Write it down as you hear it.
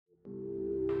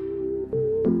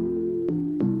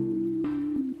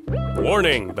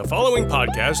Warning, the following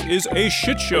podcast is a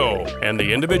shit show, and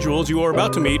the individuals you are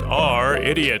about to meet are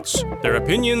idiots. Their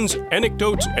opinions,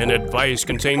 anecdotes, and advice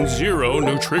contain zero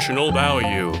nutritional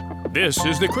value. This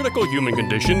is the critical human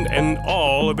condition and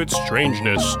all of its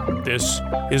strangeness. This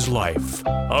is life,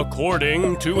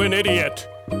 according to an idiot.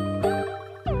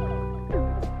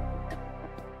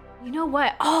 You know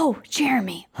what? Oh,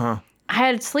 Jeremy. Huh? I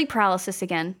had sleep paralysis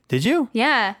again. Did you?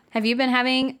 Yeah. Have you been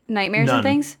having nightmares and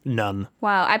things? None.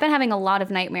 Wow. I've been having a lot of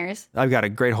nightmares. I've got a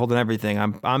great hold on everything.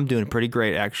 I'm doing pretty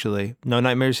great, actually. No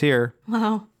nightmares here.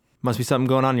 Wow. Must be something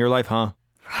going on in your life, huh?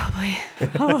 Probably.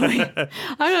 I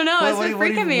don't know. It's been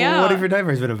freaking me out. What have your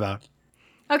nightmares been about?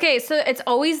 Okay, so it's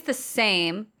always the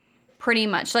same, pretty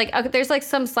much. Like, there's like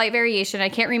some slight variation. I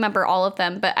can't remember all of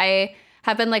them, but I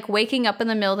have been like waking up in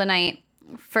the middle of the night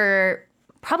for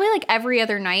probably like every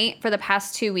other night for the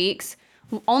past 2 weeks.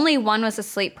 Only one was a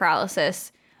sleep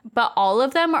paralysis, but all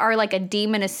of them are like a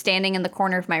demon is standing in the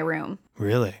corner of my room.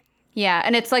 Really? Yeah,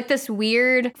 and it's like this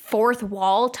weird fourth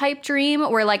wall type dream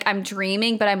where like I'm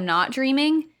dreaming, but I'm not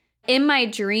dreaming. In my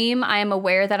dream, I am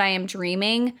aware that I am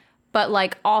dreaming, but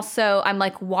like also I'm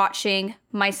like watching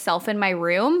myself in my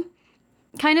room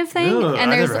kind of thing. Ugh,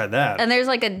 and I there's, never had that. And there's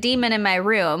like a demon in my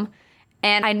room.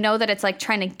 And I know that it's like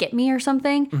trying to get me or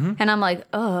something. Mm-hmm. And I'm like,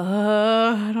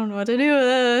 I don't know what to do with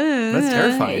it. That's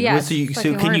terrifying. Yeah,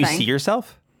 So can you see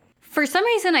yourself? For some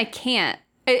reason, I can't.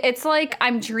 It's like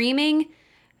I'm dreaming.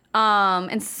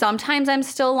 And sometimes I'm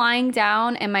still lying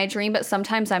down in my dream, but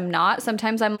sometimes I'm not.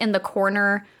 Sometimes I'm in the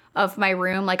corner of my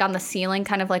room, like on the ceiling,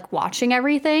 kind of like watching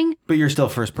everything. But you're still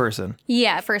first person.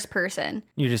 Yeah, first person.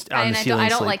 You're just on the ceiling I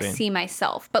don't sleeping. like see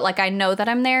myself, but like I know that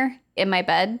I'm there in my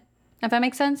bed, if that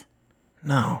makes sense.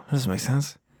 No, that doesn't make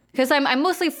sense. Because I'm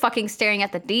mostly fucking staring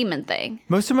at the demon thing.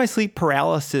 Most of my sleep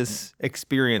paralysis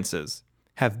experiences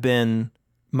have been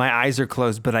my eyes are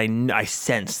closed, but I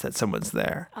sense that someone's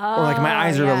there. Or like my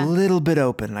eyes are a little bit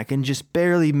open and I can just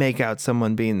barely make out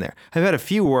someone being there. I've had a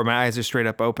few where my eyes are straight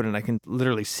up open and I can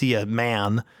literally see a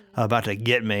man about to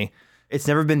get me. It's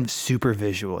never been super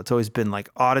visual. It's always been like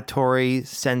auditory,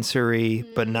 sensory,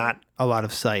 but not a lot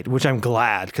of sight, which I'm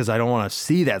glad because I don't want to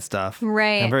see that stuff.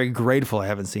 Right. I'm very grateful I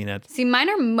haven't seen it. See, mine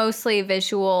are mostly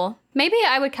visual. Maybe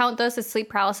I would count those as sleep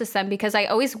paralysis then because I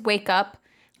always wake up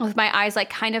with my eyes like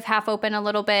kind of half open a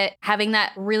little bit, having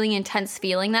that really intense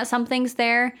feeling that something's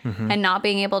there and not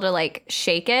being able to like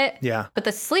shake it. Yeah. But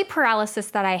the sleep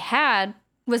paralysis that I had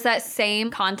was that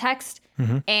same context.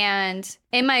 And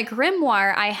in my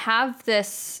grimoire, I have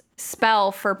this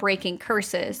spell for breaking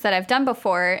curses that I've done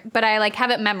before, but I like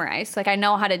have it memorized. Like I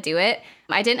know how to do it.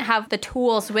 I didn't have the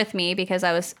tools with me because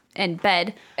I was in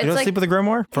bed. You don't like, sleep with a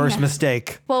grimoire? First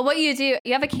mistake. well, what you do,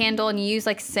 you have a candle and you use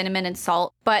like cinnamon and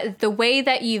salt, but the way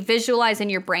that you visualize in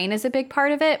your brain is a big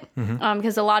part of it.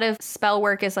 Because a lot of spell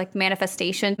work is like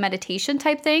manifestation, meditation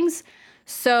type things.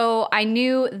 So I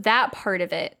knew that part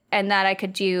of it and that I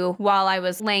could do while I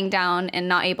was laying down and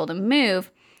not able to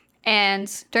move.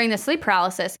 And during the sleep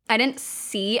paralysis, I didn't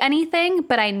see anything,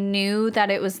 but I knew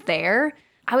that it was there.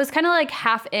 I was kind of like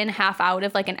half in, half out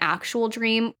of like an actual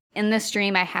dream. In this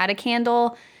dream, I had a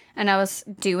candle and I was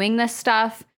doing this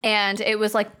stuff and it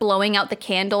was like blowing out the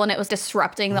candle and it was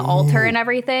disrupting the altar and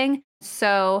everything.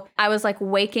 So I was like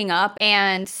waking up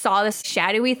and saw this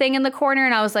shadowy thing in the corner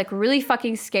and I was like really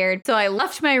fucking scared. So I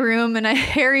left my room and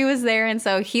Harry was there. And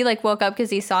so he like woke up because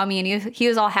he saw me and he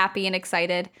was all happy and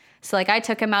excited. So like I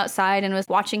took him outside and was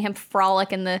watching him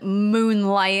frolic in the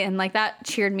moonlight and like that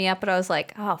cheered me up. But I was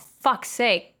like, oh, fuck's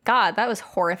sake. God, that was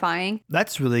horrifying.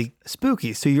 That's really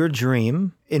spooky. So your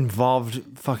dream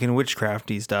involved fucking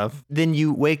witchcrafty stuff. Then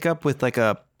you wake up with like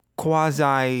a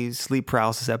quasi sleep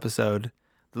paralysis episode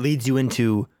that leads you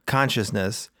into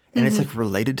consciousness and it's like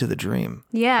related to the dream.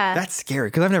 Yeah. That's scary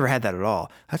because I've never had that at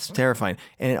all. That's terrifying.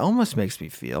 And it almost makes me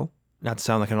feel, not to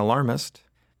sound like an alarmist,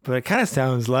 but it kind of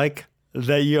sounds like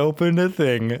that you opened a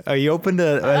thing. You opened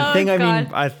a thing.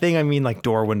 God. I mean like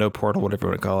door, window, portal, whatever you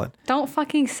want to call it. Don't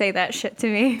fucking say that shit to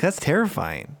me. That's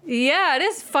terrifying. Yeah, it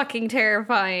is fucking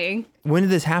terrifying. When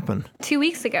did this happen? 2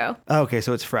 weeks ago. Oh, okay,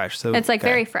 so it's fresh. So It's like okay.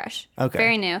 very fresh. Okay.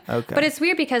 Very new. Okay. But it's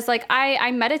weird because like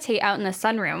I meditate out in the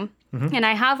sunroom and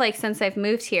I have like since I've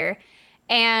moved here.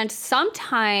 And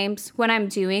sometimes when I'm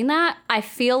doing that, I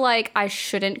feel like I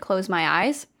shouldn't close my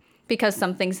eyes because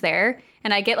something's there.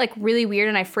 And I get like really weird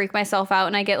and I freak myself out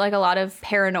and I get like a lot of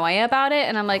paranoia about it.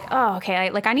 And I'm like, oh, okay,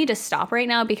 I need to stop right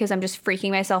now because I'm just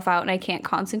freaking myself out and I can't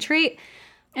concentrate.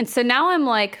 And so now I'm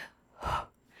like,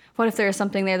 what if there was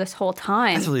something there this whole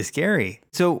time? That's really scary.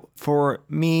 So for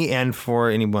me and for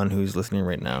anyone who's listening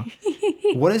right now,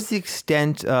 what is the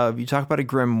extent of, you talk about a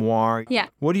grimoire. Yeah.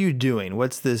 What are you doing?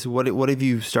 What's this? What have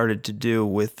you started to do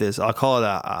with this? I'll call it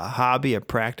a hobby, a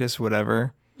practice,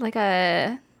 whatever. Like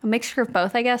a mixture of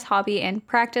both, I guess, hobby and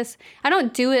practice. I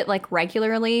don't do it like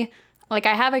regularly. Like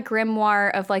I have a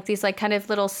grimoire of like these like kind of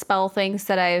little spell things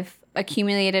that I've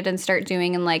accumulated and start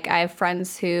doing. And like I have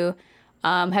friends who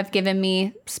have given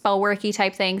me spell worky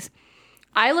type things.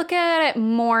 I look at it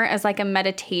more as like a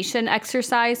meditation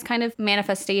exercise, kind of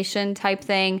manifestation type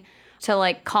thing to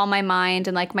like calm my mind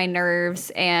and like my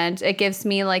nerves. And it gives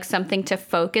me like something to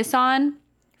focus on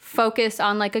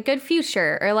like a good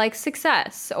future or like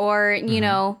success or, you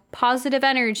know, positive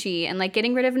energy and like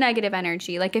getting rid of negative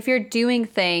energy. Like if you're doing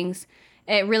things,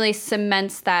 it really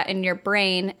cements that in your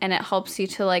brain and it helps you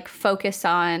to like focus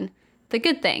on the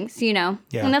good things, you know?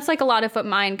 Yeah. And that's like a lot of what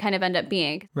mine kind of end up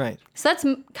being. Right. So that's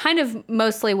kind of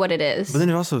mostly what it is. But then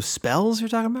there's also spells you're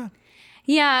talking about?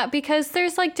 Yeah, because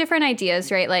there's like different ideas,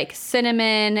 right? Like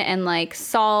cinnamon and like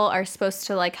salt are supposed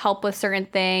to like help with certain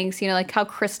things, you know, like how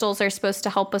crystals are supposed to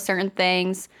help with certain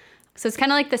things. So it's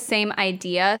kind of like the same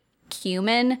idea.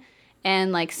 Cumin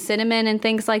and like cinnamon and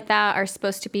things like that are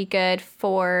supposed to be good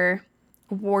for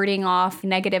warding off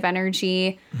negative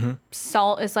energy.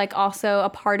 Salt is like also a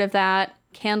part of that.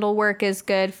 Candle work is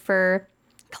good for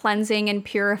cleansing and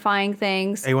purifying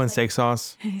things. A1 steak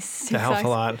sauce. That helps a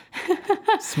lot.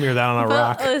 Smear that on a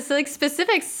rock. It's like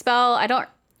specific spell. I don't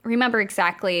remember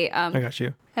exactly. I got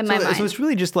you. In my mind. So it's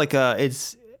really just like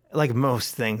it's like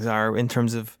most things are in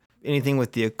terms of anything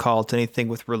with the occult, anything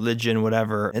with religion,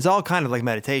 whatever. It's all kind of like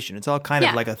meditation. It's all kind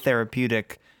of like a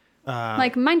therapeutic.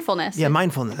 Like mindfulness. Yeah,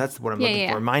 mindfulness. That's what I'm looking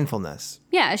for. Mindfulness.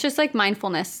 Yeah, it's just like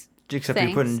mindfulness. Except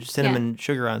things. you're putting cinnamon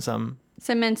sugar on some.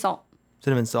 Cinnamon salt.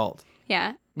 Cinnamon salt.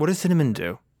 Yeah. What does cinnamon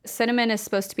do? Cinnamon is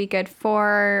supposed to be good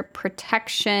for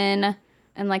protection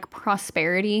and like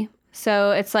prosperity.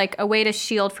 So it's like a way to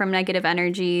shield from negative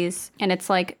energies and it's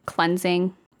like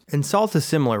cleansing. And salt is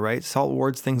similar, right? Salt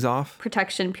wards things off.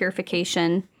 Protection,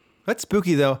 purification. That's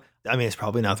spooky though. I mean, it's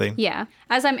probably nothing. Yeah.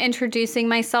 As I'm introducing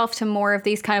myself to more of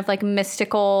these kind of like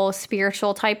mystical,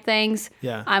 spiritual type things,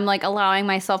 I'm like allowing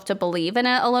myself to believe in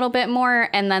it a little bit more.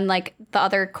 And then like the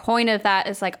other coin of that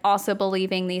is like also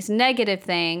believing these negative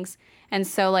things. And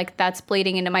so like that's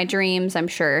bleeding into my dreams, I'm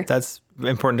sure. That's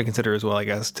important to consider as well, I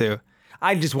guess, too.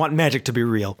 I just want magic to be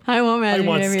real. I want magic. I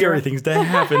want scary things to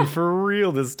happen for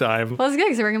real this time. Well, it's good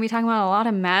because we're going to be talking about a lot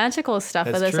of magical stuff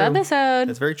for this episode.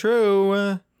 That's very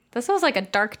true. This was like a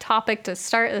dark topic to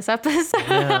start this episode.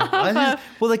 Yeah.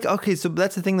 Okay, so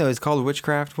that's the thing, though. It's called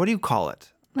witchcraft. What do you call it?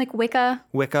 Like Wicca.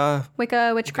 Wicca,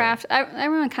 witchcraft. Okay.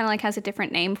 Everyone kind of like has a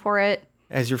different name for it.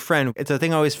 As your friend, it's a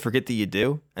thing I always forget that you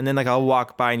do. And then like I'll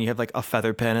walk by and you have like a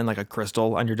feather pen and like a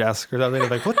crystal on your desk or something. I'm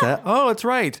like, what the? Oh, it's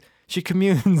right. She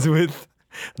communes with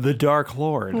the Dark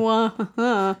Lord.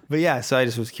 But yeah, so I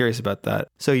just was curious about that.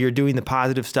 So you're doing the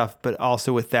positive stuff, but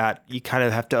also with that, you kind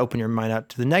of have to open your mind out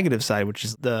to the negative side, which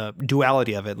is the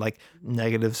duality of it, like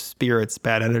negative spirits,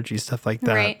 bad energy, stuff like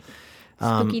that. Right.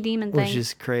 Spooky demon thing. Which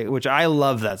is great, which I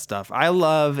love that stuff. I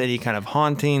love any kind of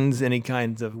hauntings, any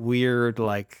kinds of weird,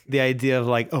 like the idea of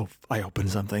like, oh, I opened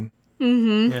something.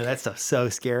 Mm-hmm. Yeah, that stuff's so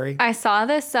scary. I saw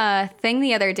this thing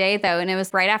the other day, though, and it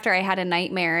was right after I had a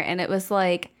nightmare, and it was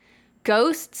like,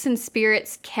 ghosts and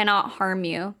spirits cannot harm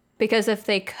you because if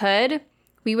they could,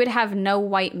 we would have no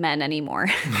white men anymore.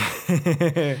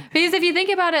 Because if you think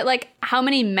about it, like how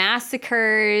many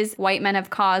massacres white men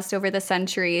have caused over the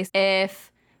centuries,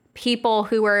 if people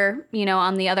who were, you know,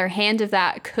 on the other hand of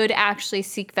that could actually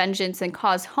seek vengeance and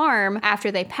cause harm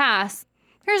after they pass,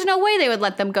 there's no way they would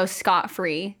let them go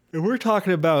scot-free. If we're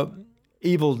talking about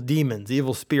evil demons,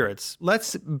 evil spirits,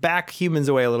 let's back humans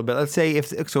away a little bit. Let's say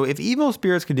if evil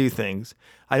spirits can do things,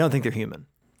 I don't think they're human.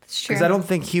 It's true. Because I don't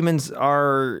think humans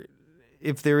are,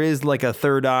 if there is like a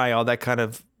third eye, all that kind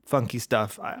of funky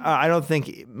stuff, I don't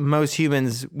think most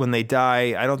humans, when they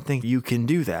die, I don't think you can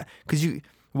do that. Because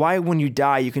why when you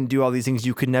die, you can do all these things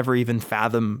you could never even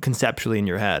fathom conceptually in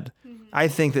your head. Mm-hmm. I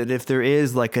think that if there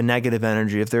is like a negative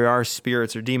energy, if there are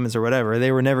spirits or demons or whatever,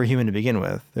 they were never human to begin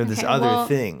with. They're this other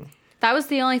thing. That was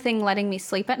the only thing letting me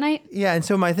sleep at night. Yeah, and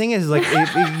so my thing is like,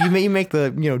 if you make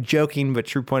the joking but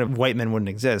true point of white men wouldn't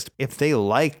exist. If they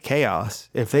like chaos,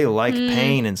 if they like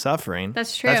pain and suffering,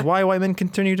 that's true. That's why white men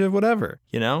continue to whatever,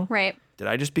 Right. Did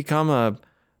I just become a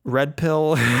red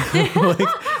pill?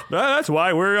 That's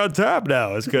why we're on top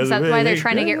now. Is that why they're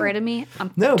trying to get rid of me?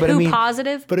 I'm too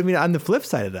positive. But I mean, on the flip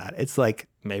side of that, it's like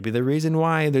maybe the reason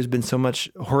why there's been so much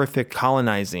horrific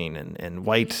colonizing and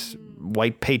white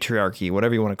patriarchy,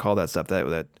 whatever you want to call that stuff,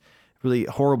 that really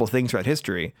horrible things throughout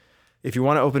history. If you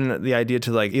want to open the idea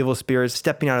to like evil spirits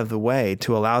stepping out of the way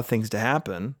to allow things to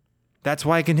happen, that's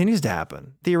why it continues to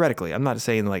happen. Theoretically, I'm not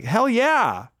saying like, hell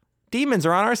yeah, demons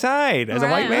are on our side as a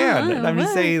white man. I'm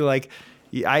just saying like,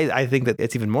 I think that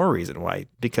it's even more reason why,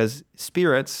 because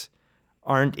spirits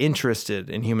aren't interested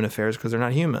in human affairs because they're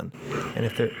not human. And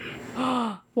if they're...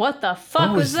 What the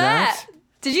fuck was that?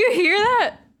 Did you hear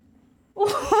that?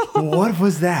 What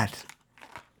was that?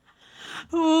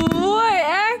 What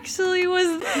actually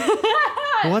was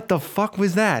that? What the fuck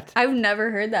was that? I've never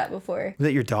heard that before. Was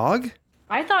that your dog?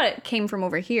 I thought it came from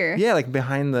over here. Yeah, like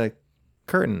behind the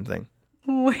curtain thing.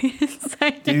 Wait a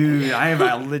second. Dude, I have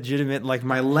a legitimate, like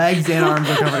my legs and arms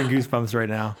are covered in goosebumps right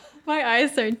now. My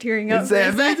eyes started tearing up.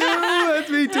 That's me too. That's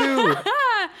me too.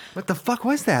 What the fuck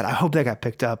was that? I hope that got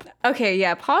picked up. Okay,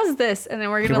 yeah, pause this and then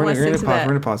we're going to listen to that.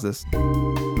 We're going to pause this.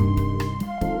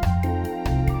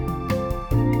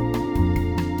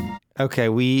 Okay,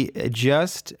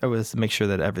 let's make sure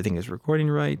that everything is recording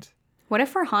right. What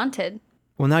if we're haunted?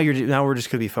 Well, now we're just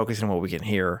going to be focusing on what we can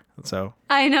hear. So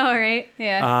I know, right?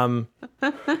 Yeah.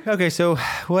 Okay, so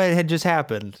what had just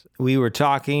happened? We were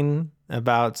talking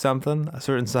about something, a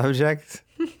certain subject.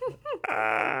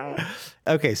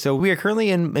 Okay, so we are currently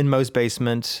in Mo's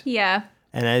basement. Yeah.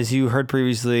 And as you heard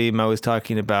previously, Mo was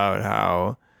talking about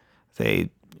how they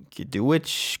could do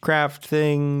witchcraft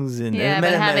things and been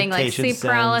having like meditation sleep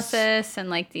sense. paralysis and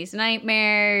like these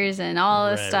nightmares and all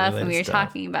this stuff, and we were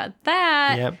talking about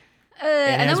that. Yep.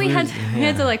 And then we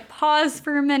had to like pause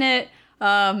for a minute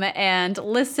and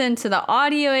listen to the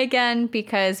audio again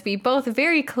because we both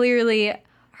very clearly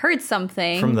heard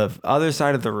something from the other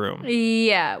side of the room.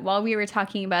 Yeah, while we were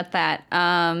talking about that.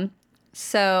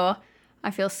 So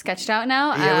I feel sketched out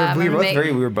now. Yeah, we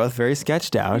were both very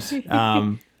sketched out.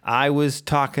 I was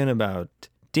talking about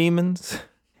demons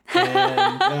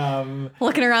and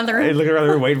looking around the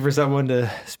room, waiting for someone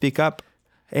to speak up.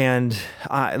 And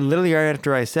literally right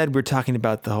after I said, we're talking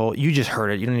about the whole, you just heard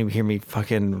it. You don't even hear me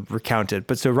fucking recount it.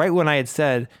 But so right when I had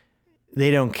said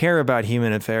they don't care about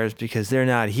human affairs because they're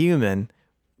not human,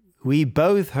 we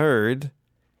both heard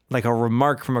like a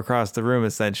remark from across the room,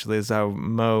 essentially, is how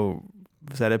Mo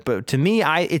said it. But to me,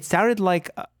 it sounded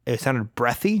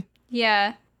breathy.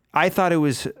 Yeah. I thought it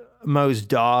was Mo's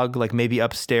dog, like maybe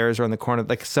upstairs or on the corner,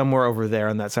 like somewhere over there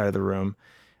on that side of the room,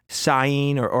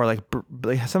 sighing or like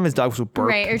some of his dogs will burp.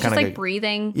 Right, or just like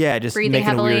breathing. Yeah, just breathing making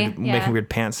heavily. making a weird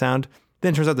pant sound.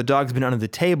 Then it turns out the dog's been under the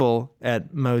table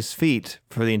at Mo's feet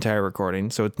for the entire recording,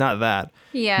 so it's not that.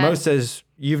 Yeah. Mo says,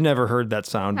 you've never heard that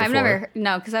sound before.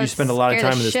 Because I You was spend a lot of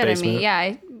time in this basement.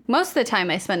 Yeah, most of the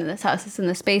time I spend in this house is in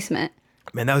this basement.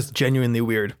 Man, that was genuinely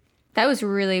weird. That was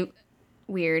really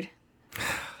weird.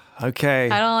 Okay.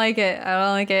 I don't like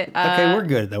it. Okay, we're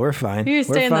good though. We're fine. You're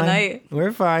staying the night.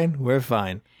 We're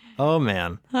fine. Oh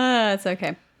man. It's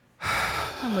okay.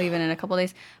 I'm leaving in a couple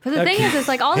days. But the thing is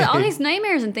like all these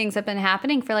nightmares and things have been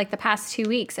happening for like the past 2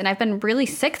 weeks, and I've been really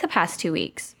sick the past 2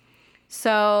 weeks.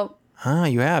 So.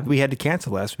 You have. We had to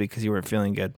cancel last week because you weren't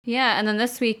feeling good. Yeah, and then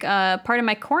this week, part of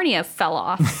my cornea fell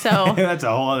off. So that's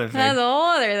a whole other thing. That's a whole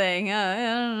other thing. I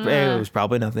don't know. It was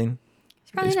probably nothing.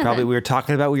 It's probably we were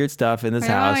talking about weird stuff in this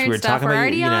house. We were talking we're about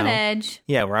already on edge.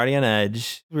 Yeah, we're already on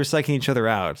edge. We're psyching each other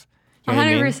out. You know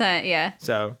 100%, yeah.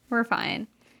 So we're fine.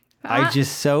 I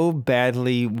just so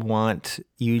badly want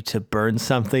you to burn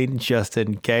something just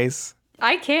in case.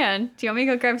 I can. Do you want me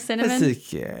to go grab cinnamon?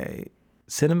 Okay.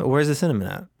 Cinnamon? Where's the cinnamon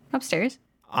at? Upstairs.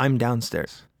 I'm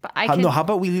downstairs. But I can. No, how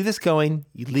about we leave this going?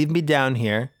 You leave me down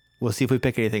here. We'll see if we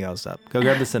pick anything else up. Go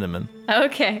grab the cinnamon.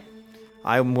 Okay.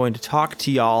 I'm going to talk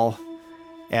to y'all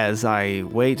as I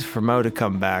wait for Mo to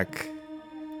come back.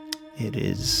 It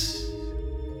is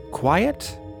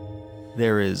quiet.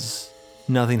 There is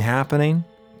nothing happening.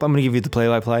 But I'm going to give you the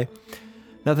play-by-play.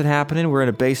 Nothing happening. We're in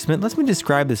a basement. Let me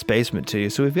describe this basement to you.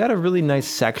 So we've got a really nice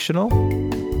sectional.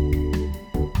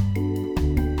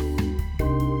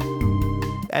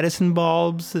 Edison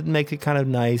bulbs that make it kind of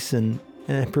nice and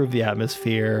improve the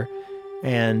atmosphere.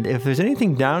 And if there's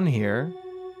anything down here,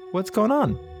 what's going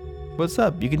on? What's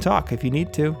up? You can talk if you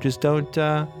need to. Just don't,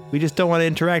 we just don't want to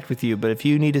interact with you. But if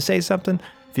you need to say something,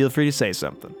 feel free to say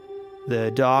something.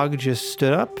 The dog just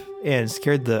stood up and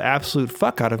scared the absolute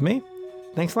fuck out of me.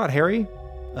 Thanks a lot, Harry.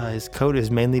 His coat is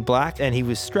mainly black and he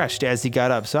was stretched as he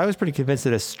got up. So I was pretty convinced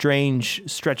that a strange,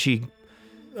 stretchy,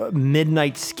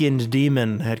 midnight skinned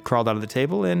demon had crawled out of the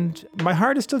table, and my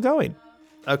heart is still going.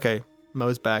 Okay,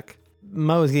 Mo's back.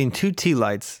 Mo is getting 2 tea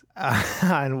lights.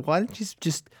 And why don't you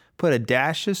just put a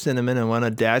dash of cinnamon and a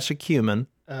dash of cumin?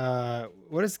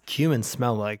 What does cumin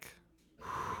smell like?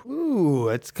 Ooh,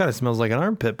 it kind of smells like an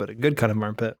armpit, but a good kind of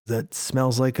armpit. That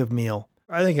smells like a meal.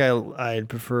 I think I'd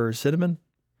prefer cinnamon.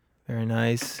 Very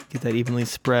nice. Get that evenly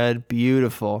spread.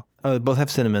 Beautiful. Oh, they both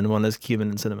have cinnamon. One is cumin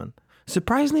and cinnamon.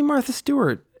 Surprisingly Martha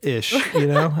Stewart-ish, you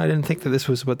know? I didn't think that this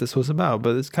was what this was about,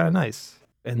 but it's kind of nice.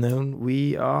 And then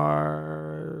we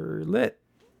are lit.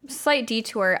 Slight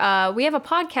detour. We have a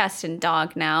podcasting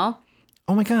dog now.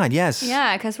 Oh my God, yes.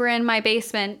 Yeah, because we're in my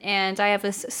basement and I have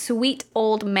this sweet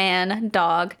old man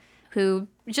dog who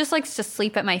just likes to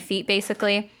sleep at my feet,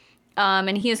 basically.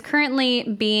 And he is currently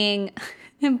being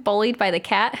bullied by the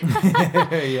cat.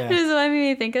 Yeah. This is what made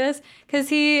me think of this. Because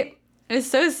he is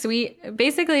so sweet.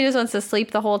 Basically, he just wants to sleep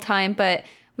the whole time. But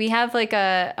we have like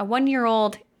a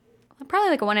 1-year-old, probably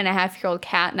like a 1.5-year-old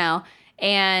cat now.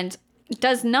 And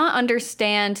does not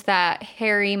understand that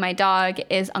Harry, my dog,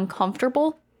 is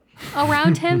uncomfortable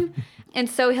around him. And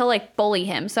so he'll like bully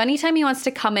him. So anytime he wants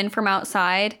to come in from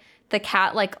outside, the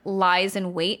cat like lies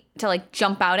in wait to like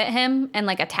jump out at him and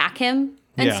like attack him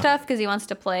and stuff because he wants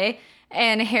to play.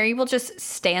 And Harry will just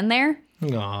stand there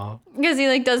Aw. because he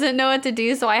like doesn't know what to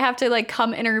do. So I have to like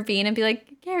come intervene and be like,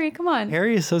 Harry, come on.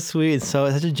 Harry is so sweet and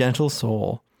such a gentle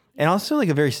soul. And also like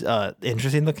a very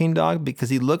interesting looking dog because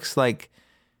he looks like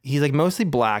he's like mostly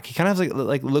black. He kind of has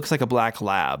like looks like a black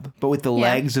lab, but with the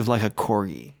legs of like a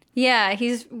corgi. Yeah,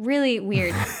 he's really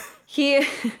weird.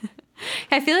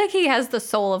 I feel like he has the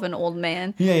soul of an old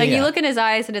man. Yeah. You look in his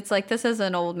eyes and it's like, this is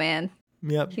an old man.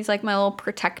 Yep. He's like my little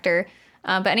protector.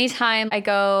 But anytime I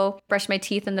go brush my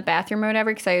teeth in the bathroom or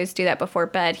whatever, because I always do that before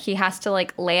bed, he has to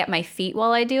like lay at my feet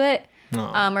while I do it.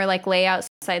 Or like lay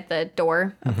outside the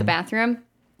door of the bathroom.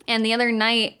 And the other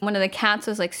night, one of the cats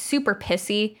was like super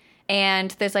pissy.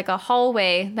 And there's like a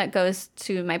hallway that goes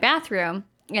to my bathroom.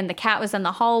 And the cat was in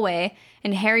the hallway.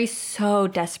 And Harry so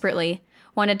desperately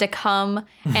wanted to come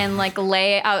and like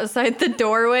lay outside the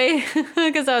doorway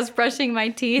because I was brushing my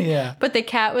teeth. Yeah. But the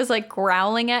cat was like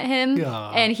growling at him.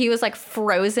 Aww. And he was like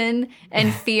frozen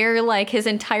in fear. Like his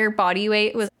entire body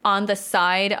weight was on the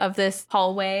side of this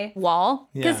hallway wall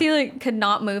because he like could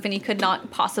not move and he could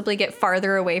not possibly get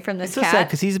farther away from this It's so cat. sad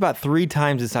because he's about 3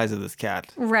 times the size of this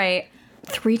cat. Right.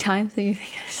 3 times? You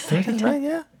think That's right,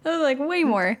 yeah. that was like way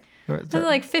more. That was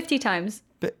like 50 times.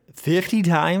 But 50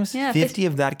 times? Yeah, 50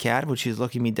 of that cat, which is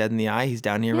looking me dead in the eye. He's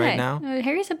down here right now.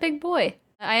 Harry's a big boy.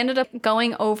 I ended up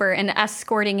going over and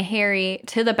escorting Harry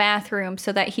to the bathroom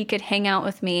so that he could hang out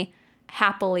with me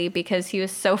happily because he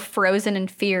was so frozen in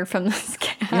fear from this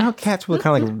cat. You know how cats will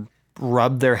kind of like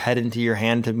rub their head into your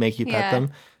hand to make you pet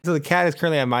them? So the cat is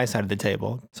currently on my side of the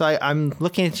table. So I'm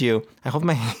looking at you. I hold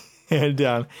my hand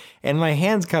down and my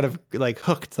hand's kind of like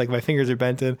hooked, like my fingers are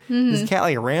bent in. This cat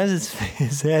like rams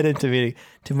his head into me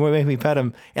to make me pet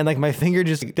him, and like my finger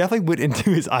just definitely went into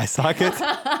his eye socket.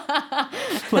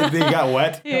 Like they got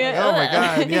wet. Like, oh my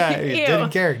God, yeah.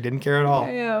 Didn't care at all.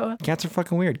 Ew. Cats are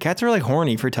fucking weird. Cats are like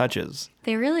horny for touches.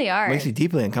 They really are. Makes me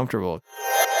deeply uncomfortable.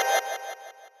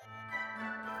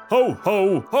 Ho,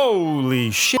 ho,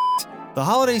 holy shit. The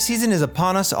holiday season is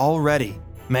upon us already.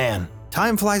 Man,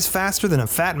 time flies faster than a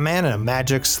fat man in a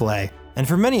magic sleigh. And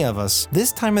for many of us,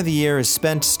 this time of the year is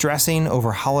spent stressing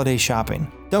over holiday shopping.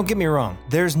 Don't get me wrong,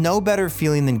 there's no better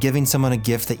feeling than giving someone a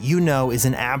gift that you know is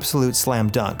an absolute slam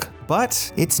dunk.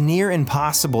 But it's near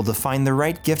impossible to find the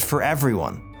right gift for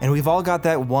everyone. And we've all got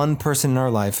that one person in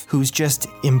our life who's just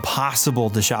impossible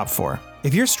to shop for.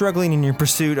 If you're struggling in your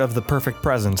pursuit of the perfect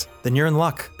present, then you're in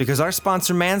luck, because our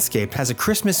sponsor Manscaped has a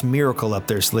Christmas miracle up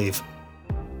their sleeve.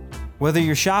 Whether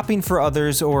you're shopping for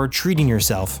others or treating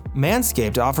yourself,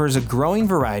 Manscaped offers a growing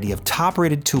variety of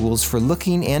top-rated tools for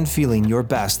looking and feeling your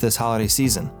best this holiday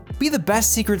season. Be the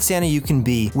best Secret Santa you can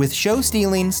be with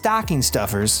show-stealing stocking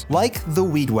stuffers like the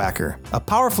Weed Whacker, a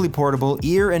powerfully portable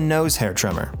ear and nose hair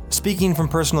trimmer. Speaking from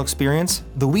personal experience,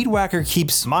 the Weed Whacker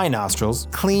keeps my nostrils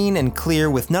clean and clear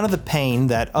with none of the pain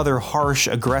that other harsh,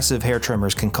 aggressive hair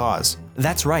trimmers can cause.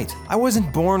 That's right, I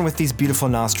wasn't born with these beautiful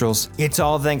nostrils. It's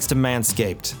all thanks to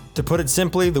Manscaped. To put it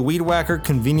simply, the Weed Whacker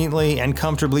conveniently and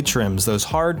comfortably trims those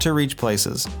hard-to-reach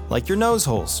places, like your nose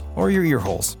holes or your ear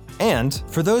holes. And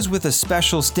for those with a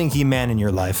special stinky man in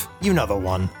your life, you know the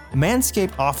one.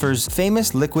 Manscaped offers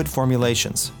famous liquid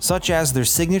formulations, such as their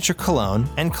signature cologne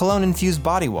and cologne-infused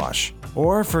body wash.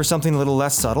 Or for something a little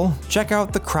less subtle, check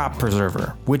out the Crop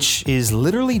Preserver, which is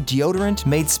literally deodorant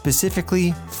made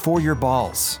specifically for your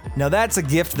balls. Now that's a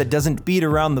gift that doesn't beat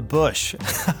around the bush.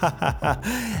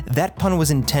 That pun was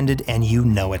intended and you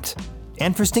know it.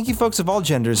 And for stinky folks of all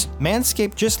genders,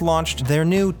 Manscaped just launched their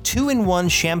new 2-in-1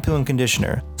 shampoo and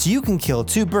conditioner, so you can kill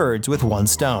 2 birds with 1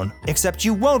 stone. Except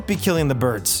you won't be killing the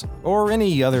birds, or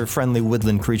any other friendly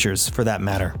woodland creatures for that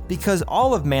matter, because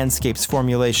all of Manscaped's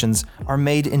formulations are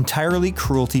made entirely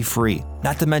cruelty-free,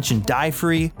 not to mention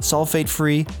dye-free,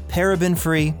 sulfate-free,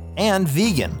 paraben-free, and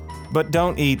vegan. But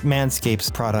don't eat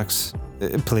Manscaped's products,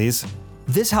 please.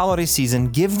 This holiday season,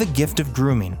 give the gift of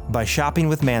grooming by shopping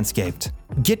with Manscaped.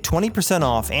 Get 20%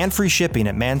 off and free shipping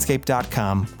at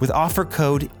manscaped.com with offer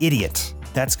code IDIOT.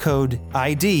 That's code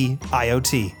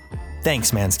IDIOT.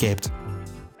 Thanks, Manscaped.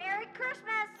 Merry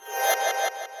Christmas!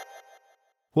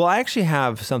 Well, I actually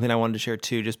have something I wanted to share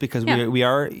too, just because we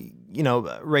are,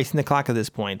 racing the clock at this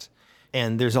point,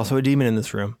 and there's also a demon in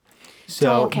this room.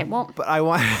 So, okay, well, but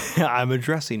I'm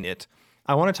addressing it.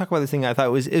 I want to talk about this thing I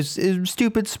thought was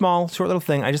stupid, small, short little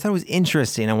thing. I just thought it was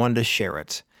interesting. I wanted to share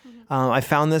it. I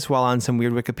found this while on some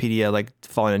weird Wikipedia, like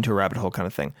falling into a rabbit hole kind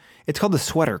of thing. It's called the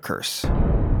sweater curse.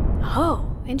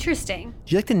 Oh, interesting.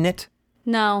 Do you like to knit?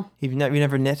 No, You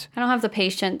never knit? I don't have the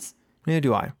patience. Neither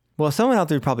do I. Well, someone out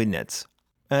there probably knits.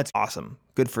 That's awesome.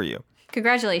 Good for you.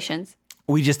 Congratulations.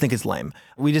 We just think it's lame.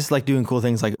 We just like doing cool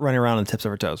things like running around on the tips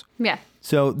of our toes. Yeah.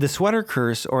 So the sweater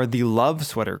curse, or the love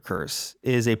sweater curse,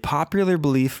 is a popular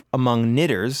belief among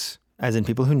knitters, as in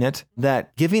people who knit,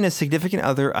 that giving a significant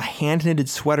other a hand-knitted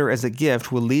sweater as a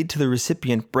gift will lead to the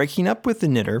recipient breaking up with the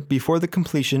knitter before the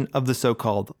completion of the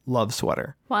so-called love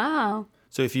sweater. Wow.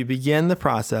 So if you begin the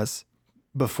process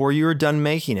before you are done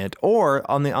making it, or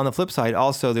on the flip side,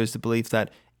 also there's the belief that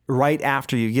right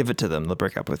after you give it to them, they'll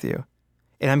break up with you.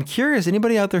 And I'm curious,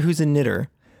 anybody out there who's a knitter?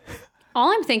 All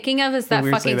I'm thinking of is that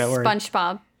Weird to say fucking that word.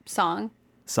 SpongeBob song.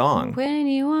 Song. When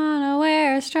you wanna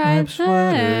wear a striped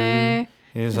sweater sweater,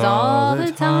 is it's all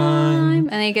the time.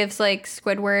 And he gives like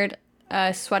Squidward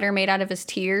a sweater made out of his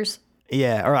tears.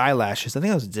 Yeah, or eyelashes. I think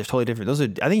that was totally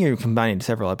different. I think you're combining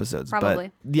several episodes.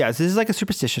 Probably. But yeah, so this is like a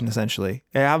superstition, essentially.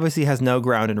 It obviously has no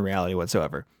ground in reality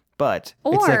whatsoever. But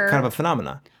it's like kind of a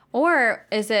phenomena. Or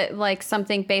is it like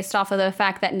something based off of the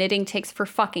fact that knitting takes for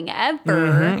fucking ever?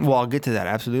 Mm-hmm. Well, I'll get to that,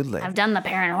 absolutely. I've done the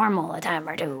paranormal a time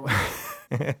or two.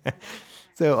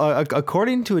 So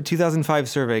according to a 2005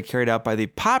 survey carried out by the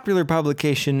popular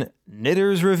publication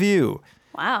Knitter's Review,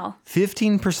 Wow.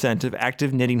 15% of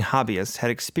active knitting hobbyists had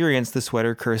experienced the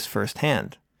sweater curse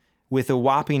firsthand, with a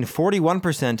whopping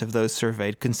 41% of those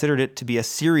surveyed considered it to be a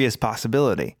serious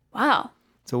possibility. Wow.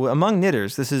 So among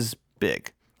knitters, this is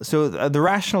big. So the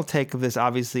rational take of this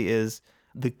obviously is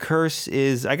the curse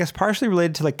is, I guess, partially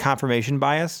related to like confirmation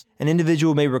bias. An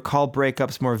individual may recall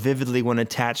breakups more vividly when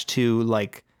attached to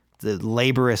like the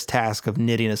laborious task of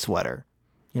knitting a sweater.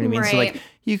 You know what I mean? So Right. like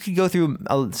you could go through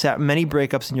many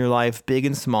breakups in your life, big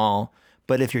and small,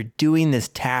 but if you're doing this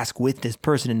task with this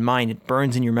person in mind, it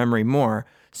burns in your memory more.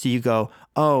 So you go,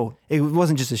 oh, it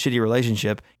wasn't just a shitty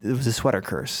relationship. It was a sweater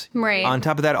curse. Right. On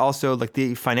top of that, also like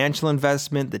the financial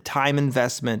investment, the time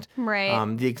investment,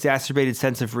 Right. the exacerbated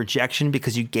sense of rejection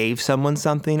because you gave someone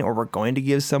something or were going to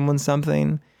give someone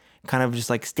something kind of just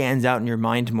like stands out in your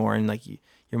mind more. And like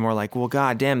you're more like, well,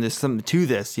 God damn, there's something to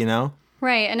this, you know?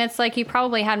 Right. And it's like you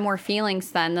probably had more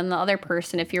feelings then than the other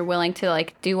person if you're willing to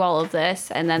like do all of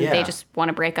this and then they Yeah. just want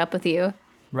to break up with you.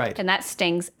 Right. And that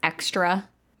stings extra.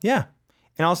 Yeah.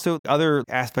 And also other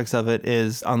aspects of it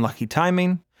is unlucky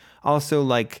timing. Also,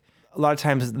 like a lot of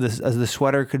times the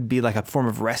sweater could be like a form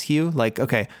of rescue. Like,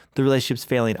 okay, the relationship's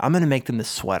failing. I'm going to make them this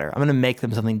sweater. I'm going to make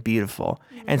them something beautiful.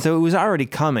 And so it was already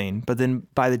coming. But then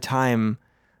by the time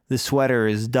the sweater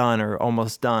is done or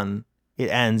almost done, it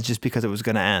ends just because it was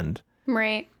going to end.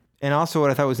 Right. And also what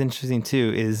I thought was interesting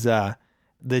too is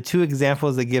the two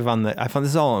examples they give on I found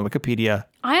this all on Wikipedia.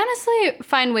 I honestly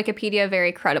find Wikipedia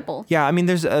very credible. Yeah, I mean,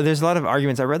 there's a lot of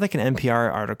arguments. I read like an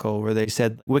NPR article where they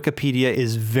said Wikipedia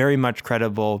is very much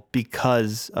credible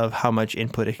because of how much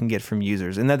input it can get from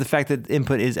users, and that the fact that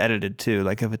input is edited too,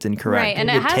 like if it's incorrect, Right. And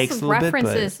it takes has a little bit, but-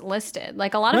 references listed.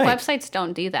 Like a lot of Right. websites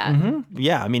don't do that.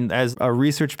 Yeah, I mean, as a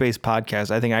research-based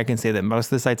podcast, I think I can say that most of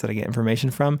the sites that I get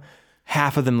information from,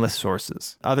 half of them list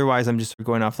sources. Otherwise, I'm just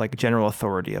going off like general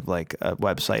authority of like a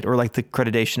website or like the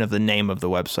accreditation of the name of the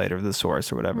website or the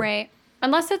source or whatever. Right.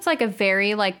 Unless it's like a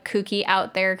very like kooky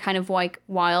out there kind of like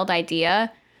wild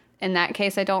idea. In that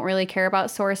case, I don't really care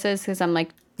about sources because I'm like,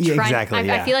 Yeah, exactly, I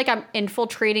yeah. feel like I'm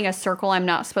infiltrating a circle I'm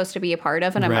not supposed to be a part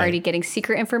of and I'm Right. already getting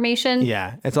secret information.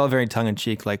 Yeah, it's all very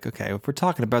tongue-in-cheek. Like, okay, if we're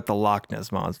talking about the Loch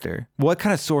Ness monster, what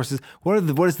kind of sources? What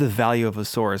is the value of a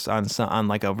source on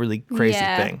like a really crazy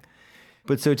Yeah. thing?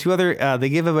 But so two other, they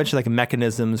give a bunch of like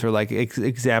mechanisms or like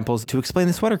examples to explain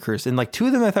the sweater curse, and like two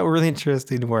of them I thought were really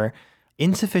interesting were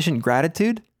insufficient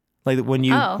gratitude Like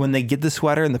when they get the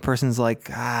sweater and the person's like,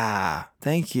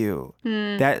 thank you.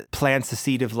 That plants the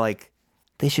seed of like,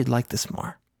 they should like this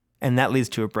more. And that leads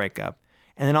to a breakup.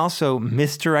 And then also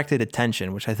misdirected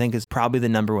attention, which I think is probably the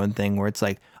number one thing where it's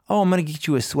like, oh, I'm going to get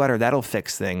you a sweater. That'll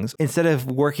fix things. Instead of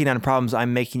working on problems,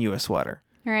 I'm making you a sweater.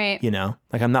 Right. You know,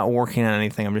 like I'm not working on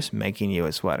anything. I'm just making you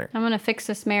a sweater. I'm going to fix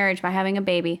this marriage by having a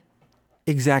baby.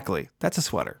 Exactly. That's a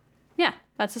sweater. Yeah,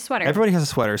 that's a sweater. Everybody has a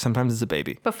sweater. Sometimes it's a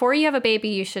baby. Before you have a baby,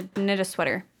 you should knit a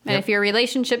sweater. And if your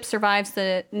relationship survives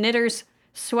the knitter's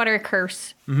sweater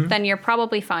curse, then you're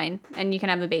probably fine and you can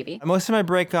have a baby. Most of my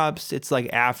breakups, it's like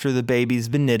after the baby's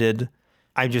been knitted,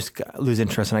 I just lose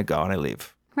interest and I go and I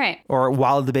leave. Right. Or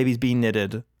while the baby's being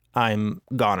knitted, I'm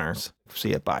goners.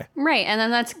 See it, bye. Right. And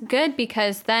then that's good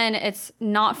because then it's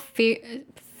not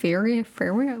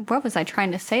what was I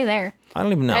trying to say there? I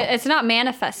don't even know. It's not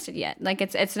manifested yet. Like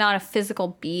it's not a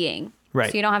physical being.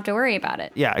 Right. So you don't have to worry about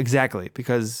it. Yeah, exactly.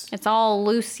 Because It's all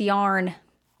loose yarn.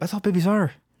 that's all babies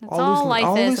are. That's all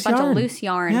life is, a bunch of loose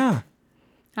yarn. Yeah.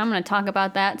 I'm going to talk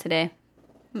about that today.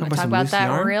 I'm going to about talk some about loose that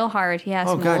yarn? real hard. Yeah,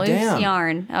 some God loose damn.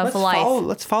 yarn of life.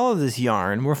 Let's follow this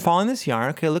yarn. We're following this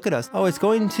yarn. Okay, look at us. Oh, it's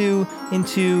going into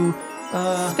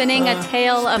Spinning a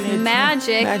tale of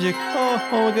magic. Magic. Oh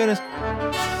my goodness.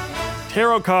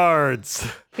 Tarot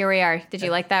cards. Here we are. Did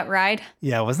you like that ride?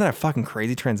 Yeah, wasn't that a fucking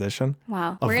crazy transition?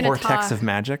 Wow. A vortex of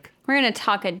magic. We're going to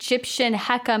talk Egyptian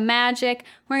Heka magic.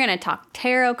 We're going to talk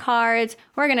tarot cards.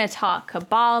 We're going to talk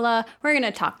Kabbalah. We're going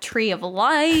to talk Tree of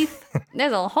Life.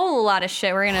 There's a whole lot of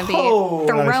shit we're going to be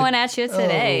throwing at you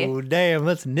today. Oh, damn.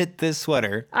 Let's knit this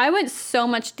sweater. I went so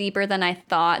much deeper than I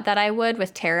thought that I would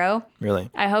with tarot. Really?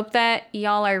 I hope that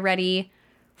y'all are ready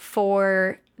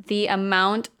for the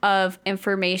amount of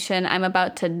information I'm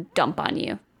about to dump on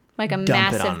you. Like a Dump it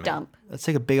on massive me. dump. Let's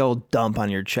take a big old dump on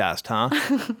your chest, huh?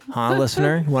 Huh,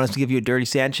 listener? You want us to give you a dirty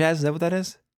Sanchez? Is that what that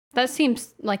is? That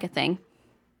seems like a thing.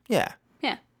 Yeah.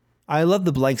 Yeah. I love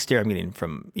the blank stare I'm getting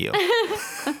from you.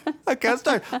 Okay, let's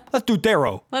start. Let's do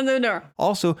tarot. On the door.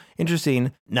 Also,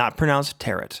 interesting, not pronounced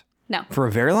tarot. No. For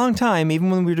a very long time, even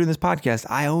when we were doing this podcast,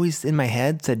 I always in my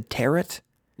head said tarot,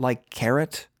 like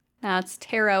carrot. No, it's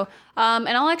tarot. And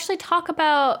I'll actually talk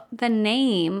about the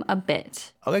name a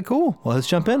bit. Okay, cool. Well, let's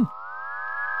jump in.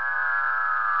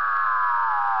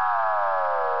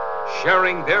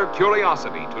 Sharing their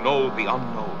curiosity to know the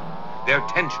unknown, their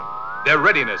tension, their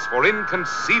readiness for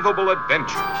inconceivable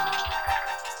adventure.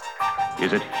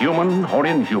 Is it human or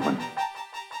inhuman?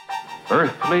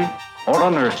 Earthly or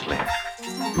unearthly?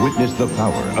 Witness the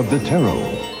power of the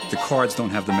tarot. The cards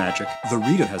don't have the magic. The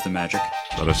reader has the magic.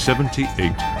 There are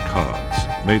 78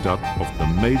 cards made up of the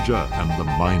major and the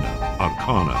minor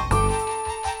arcana.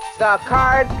 The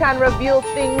cards can reveal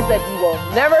things that you will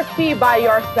never see by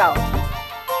yourself.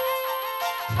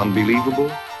 Unbelievable?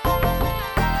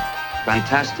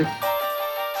 Fantastic?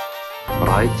 But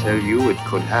I tell you, it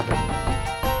could happen.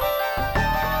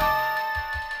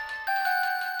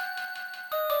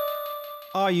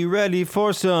 Are you ready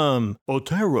for some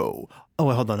tarot? Oh,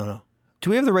 wait, hold on, no. Do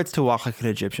we have the rights to walk like an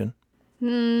Egyptian?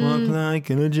 Walk like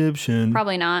an Egyptian.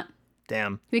 Probably not.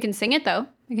 Damn. We can sing it though.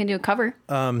 We can do a cover.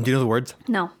 Do you know the words?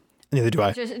 No. Neither do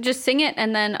I. Just sing it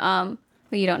and then well,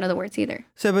 you don't know the words either.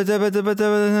 Hey,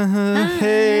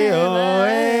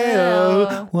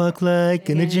 oh, walk like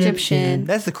an Egyptian. Egyptian.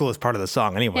 That's the coolest part of the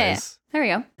song anyways. Yeah. There we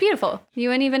go. Beautiful. You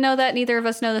wouldn't even know that neither of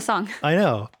us know the song. I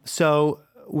know. So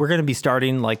we're going to be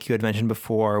starting, like you had mentioned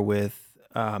before, with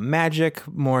magic,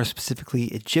 more specifically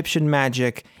Egyptian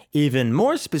magic, even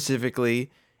more specifically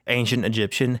ancient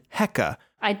Egyptian Heka.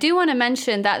 I do want to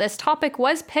mention that this topic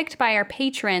was picked by our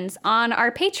patrons on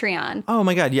our Patreon. Oh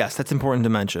my God, yes, that's important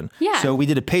to mention. Yeah. So we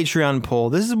did a Patreon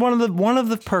poll. This is one of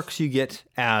the perks you get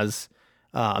as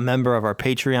a member of our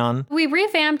Patreon. We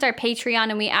revamped our Patreon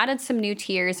and we added some new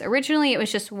tiers. Originally, it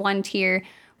was just one tier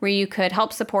where you could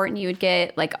help support and you would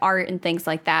get like art and things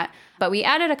like that. But we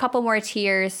added a couple more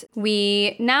tiers.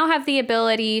 We now have the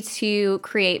ability to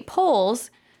create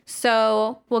polls.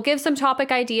 So we'll give some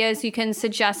topic ideas. You can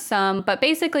suggest some, but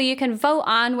basically you can vote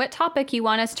on what topic you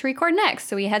want us to record next.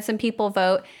 So we had some people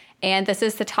vote and this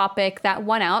is the topic that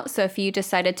won out. So if you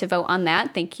decided to vote on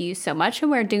that, thank you so much. And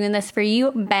we're doing this for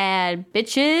you bad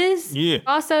bitches. Yeah.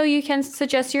 Also, you can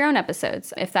suggest your own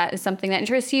episodes if that is something that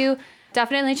interests you.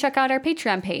 Definitely check out our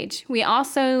Patreon page. We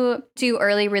also do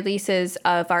early releases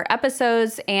of our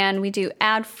episodes and we do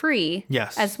ad-free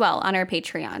as well on our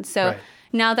Patreon. So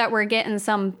now that we're getting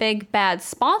some big bad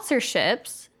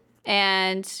sponsorships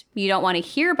and you don't want to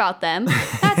hear about them,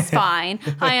 that's fine.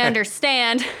 I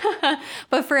understand.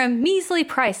 But for a measly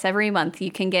price every month, you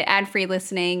can get ad-free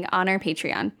listening on our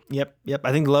Patreon. Yep.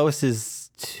 I think lowest is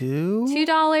 2?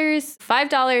 $2.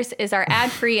 $5 is our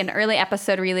ad-free and early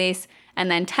episode release. And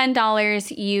then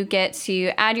 $10, you get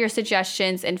to add your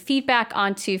suggestions and feedback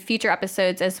onto future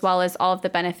episodes, as well as all of the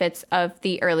benefits of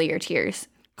the earlier tiers.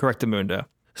 Correctamundo.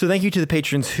 So thank you to the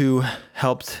patrons who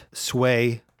helped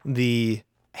sway the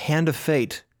hand of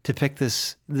fate to pick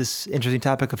this interesting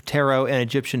topic of tarot and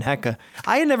Egyptian Heka.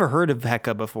 I had never heard of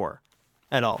Heka before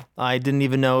at all. I didn't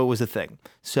even know it was a thing.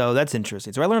 So that's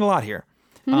interesting. So I learned a lot here.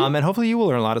 And hopefully you will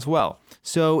learn a lot as well.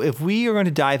 So if we are going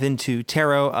to dive into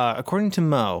tarot, according to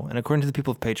Mo and according to the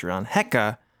people of Patreon,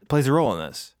 Heka plays a role in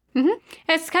this.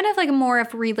 It's kind of like more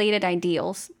of related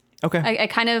ideals. Okay. It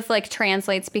kind of like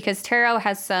translates because tarot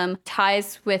has some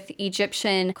ties with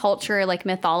Egyptian culture, like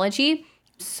mythology.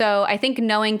 So I think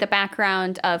knowing the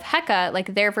background of Heka,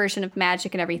 like their version of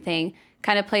magic and everything,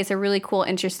 kind of plays a really cool,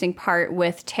 interesting part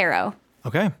with tarot.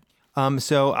 Okay.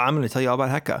 So I'm going to tell you all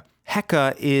about Heka.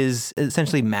 Heka is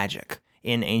essentially magic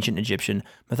in ancient Egyptian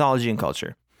mythology and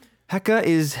culture. Heka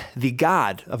is the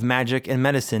god of magic and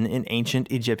medicine in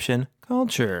ancient Egyptian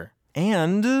culture.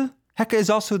 And Heka is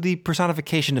also the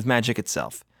personification of magic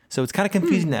itself. So it's kind of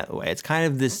confusing that way. It's kind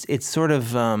of this, it's sort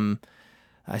of,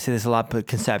 I say this a lot, but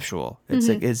conceptual.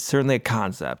 It's certainly a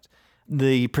concept.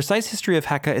 The precise history of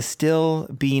Heka is still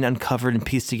being uncovered and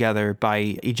pieced together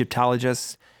by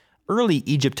Egyptologists. Early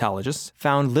Egyptologists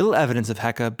found little evidence of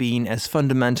Heka being as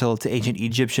fundamental to ancient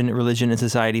Egyptian religion and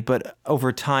society, but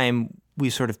over time, we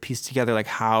sort of pieced together like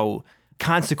how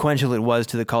consequential it was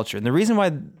to the culture. And the reason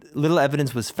why little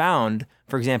evidence was found,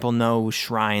 for example, no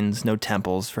shrines, no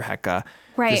temples for Heka,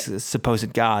 this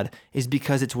supposed god, is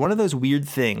because it's one of those weird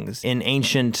things in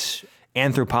ancient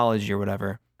anthropology or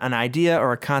whatever, an idea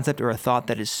or a concept or a thought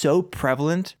that is so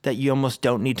prevalent that you almost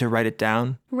don't need to write it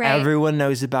down. Right. Everyone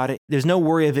knows about it. There's no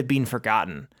worry of it being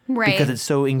forgotten. Right. Because it's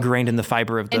so ingrained in the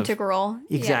fiber of the... Integral.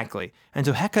 Exactly. Yeah. And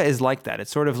so Heka is like that.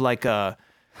 It's sort of like a...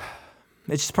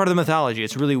 It's just part of the mythology.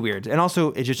 It's really weird. And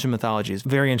also Egyptian mythology is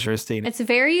very interesting. It's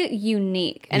very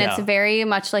unique and it's very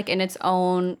much like in its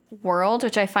own world,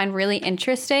 which I find really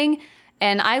interesting.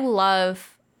 And I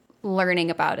love learning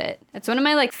about it. It's one of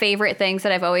my like favorite things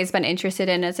that I've always been interested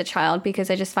in as a child because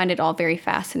I just find it all very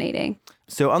fascinating.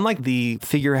 So unlike the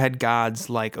figurehead gods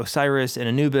like Osiris and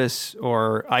Anubis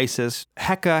or Isis,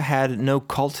 Heka had no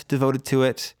cult devoted to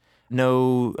it,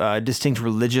 no distinct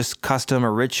religious custom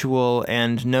or ritual,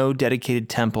 and no dedicated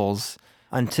temples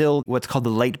until what's called the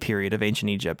late period of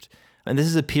ancient Egypt. And this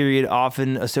is a period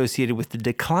often associated with the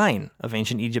decline of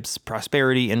ancient Egypt's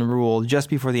prosperity and rule just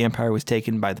before the empire was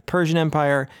taken by the Persian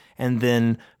Empire and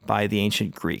then by the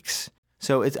ancient Greeks.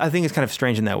 So I think it's kind of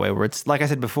strange in that way, where it's, like I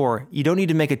said before, you don't need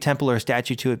to make a temple or a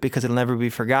statue to it because it'll never be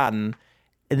forgotten.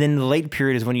 And then the late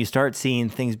period is when you start seeing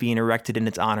things being erected in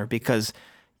its honor because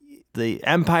the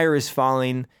empire is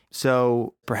falling,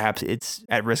 so perhaps it's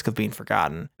at risk of being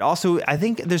forgotten. Also, I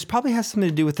think there's probably has something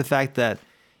to do with the fact that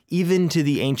even to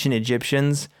the ancient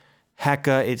Egyptians,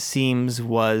 Heka, it seems,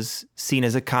 was seen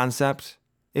as a concept.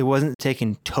 It wasn't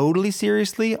taken totally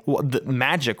seriously. Well, the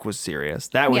magic was serious.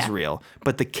 That was real.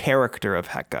 But the character of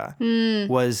Heka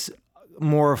was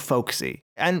more folksy.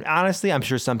 And honestly, I'm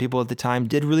sure some people at the time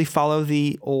did really follow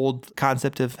the old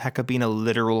concept of Heka being a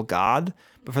literal god.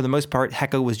 But for the most part,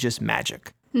 Heka was just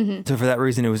magic. So for that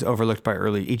reason, it was overlooked by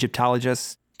early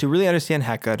Egyptologists. To really understand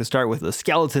Heka, to start with the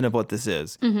skeleton of what this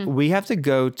is, we have to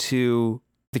go to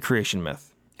the creation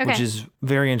myth, which is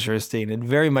very interesting and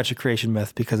very much a creation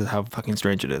myth because of how fucking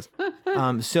strange it is.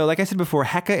 So like I said before,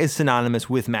 Heka is synonymous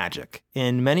with magic.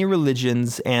 In many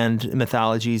religions and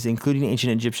mythologies, including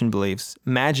ancient Egyptian beliefs,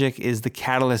 magic is the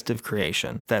catalyst of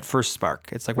creation, that first spark.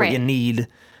 It's like what you need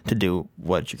to do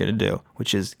what you're going to do,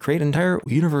 which is create an entire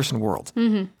universe and world.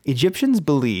 Egyptians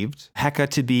believed Heka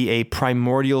to be a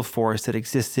primordial force that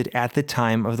existed at the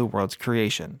time of the world's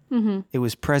creation. It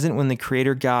was present when the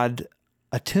creator god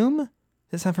Atum, does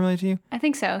that sound familiar to you? I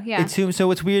think so, yeah. So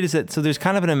what's weird is that, so there's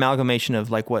kind of an amalgamation of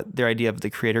like what their idea of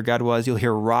the creator god was. You'll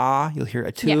hear Ra, you'll hear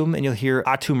Atum, and you'll hear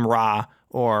Atum Ra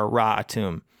or Ra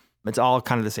Atum. It's all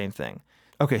kind of the same thing.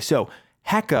 Okay, so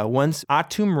Heka, once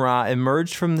Atum Ra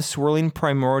emerged from the swirling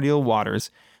primordial waters,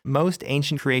 most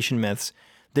ancient creation myths,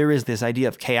 there is this idea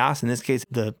of chaos, in this case,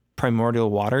 the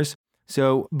primordial waters.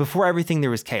 So before everything,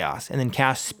 there was chaos, and then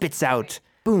chaos spits out,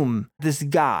 boom, this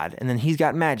god, and then he's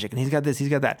got magic, and he's got this, he's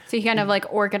got that. So he kind of like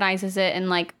organizes it and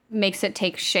like makes it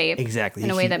take shape. Exactly. In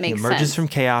a way that makes sense. He emerges from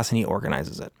chaos and he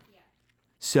organizes it.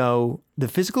 So the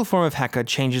physical form of Heka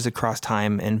changes across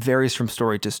time and varies from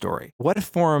story to story. What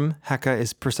form Heka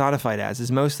is personified as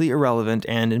is mostly irrelevant,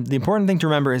 and the important thing to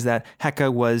remember is that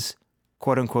Heka was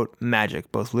quote-unquote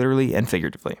magic, both literally and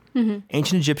figuratively.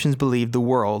 Ancient Egyptians believed the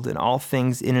world and all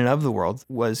things in and of the world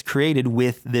was created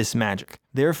with this magic.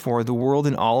 Therefore, the world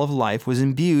and all of life was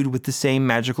imbued with the same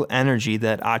magical energy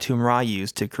that Atum-Ra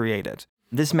used to create it.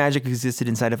 This magic existed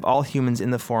inside of all humans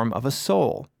in the form of a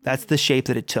soul. That's the shape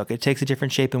that it took. It takes a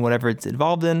different shape in whatever it's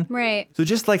involved in. Right. So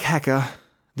just like Heka,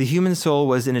 the human soul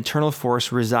was an eternal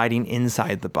force residing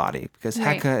inside the body, because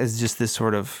Heka is just this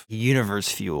sort of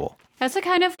universe fuel. That's a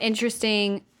kind of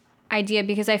interesting idea,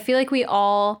 because I feel like we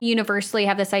all universally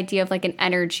have this idea of like an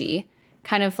energy,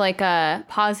 kind of like a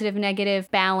positive, negative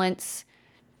balance,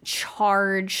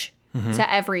 charge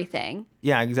to everything.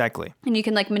 Yeah, exactly. And you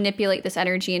can like manipulate this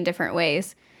energy in different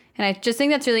ways. And I just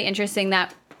think that's really interesting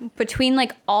that between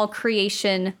like all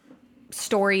creation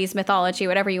stories, mythology,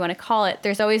 whatever you want to call it,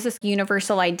 there's always this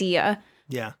universal idea.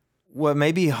 Yeah. What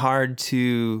may be hard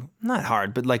to, not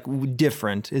hard, but like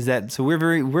different is that, so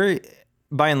we're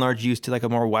by and large used to like a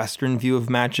more Western view of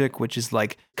magic, which is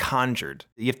like conjured.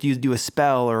 You have to do a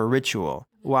spell or a ritual.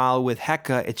 While with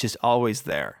Heka, it's just always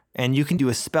there. And you can do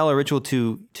a spell or ritual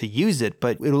to use it,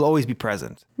 but it'll always be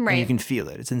present. Right. And you can feel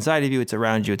it. It's inside of you, it's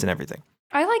around you, it's in everything.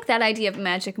 I like that idea of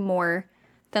magic more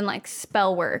than like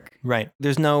spell work. Right.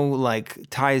 There's no like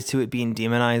ties to it being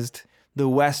demonized. The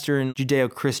Western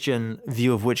Judeo-Christian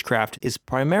view of witchcraft is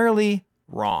primarily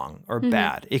wrong or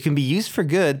bad. It can be used for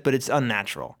good, but it's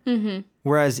unnatural.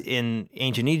 Whereas in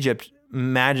ancient Egypt,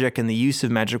 magic and the use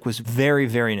of magic was very,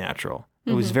 very natural.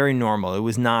 It was very normal. It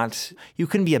was not, you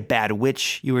couldn't be a bad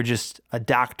witch. You were just a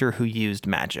doctor who used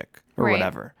magic or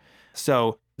whatever.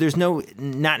 So there's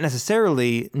not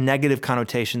necessarily negative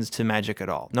connotations to magic at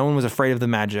all. No one was afraid of the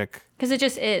magic. Because it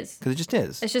just is. Because it just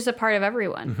is. It's just a part of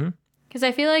everyone. Because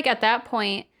I feel like at that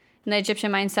point, in the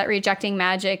Egyptian mindset, rejecting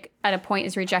magic at a point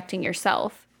is rejecting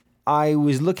yourself. I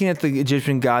was looking at the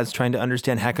Egyptian gods trying to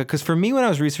understand Heka, because for me, when I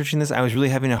was researching this, I was really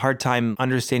having a hard time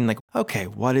understanding, like, okay,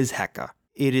 what is Heka?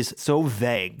 It is so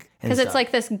vague. Because it's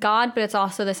like this god, but it's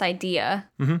also this idea.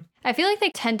 I feel like they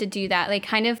tend to do that. They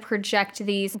kind of project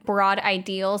these broad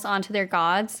ideals onto their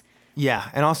gods. Yeah,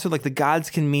 and also like the gods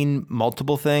can mean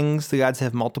multiple things. The gods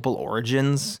have multiple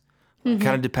origins. It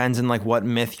kind of depends on like what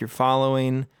myth you're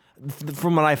following.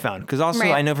 From what I found, because also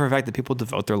I know for a fact that people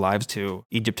devote their lives to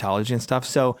Egyptology and stuff.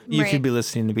 So you could be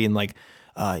listening to being like,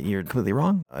 you're completely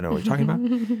wrong. I know what you're talking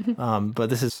about. But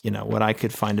this is, what I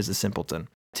could find as a simpleton.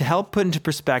 To help put into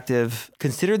perspective,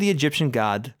 consider the Egyptian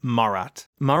god Marat.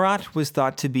 Marat was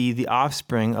thought to be the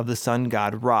offspring of the sun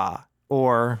god Ra,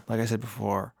 or, like I said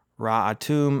before,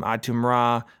 Ra-Atum,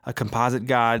 Atum-Ra, a composite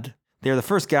god. They're the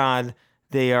first god.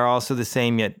 They are also the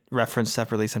same, yet referenced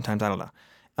separately sometimes. I don't know.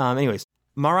 Anyways,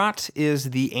 Marat is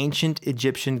the ancient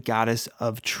Egyptian goddess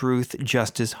of truth,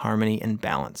 justice, harmony, and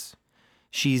balance.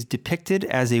 She's depicted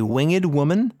as a winged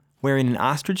woman wearing an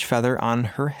ostrich feather on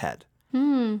her head.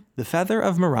 The feather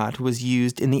of Marat was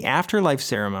used in the afterlife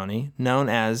ceremony known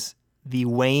as the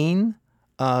weighing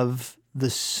of the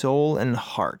soul and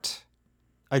heart,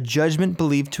 a judgment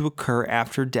believed to occur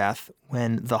after death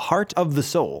when the heart of the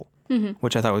soul,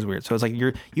 which I thought was weird. So it's like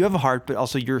you have a heart, but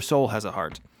also your soul has a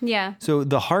heart. Yeah. So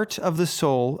the heart of the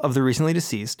soul of the recently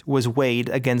deceased was weighed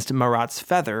against Marat's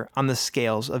feather on the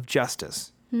scales of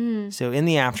justice. So in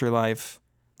the afterlife,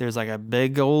 there's like a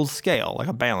big old scale, like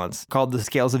a balance, called the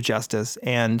scales of justice.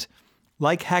 And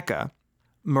like Heka,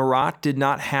 Marat did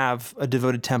not have a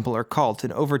devoted temple or cult.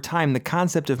 And over time, the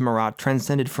concept of Marat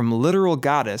transcended from literal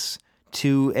goddess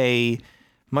to a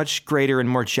much greater and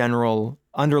more general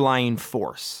underlying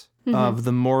force of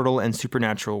the mortal and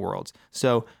supernatural worlds.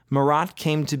 So Marat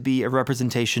came to be a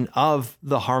representation of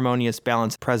the harmonious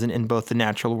balance present in both the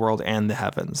natural world and the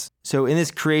heavens. So in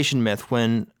this creation myth,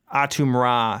 when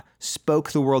Atum-Ra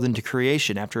spoke the world into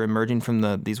creation after emerging from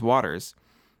these waters,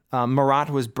 Marat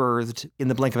was birthed in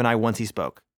the blink of an eye once he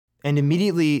spoke. And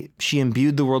immediately she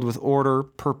imbued the world with order,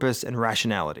 purpose, and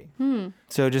rationality.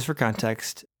 So just for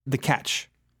context, the catch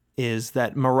is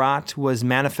that Marat was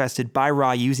manifested by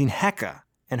Ra using Heka,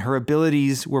 and her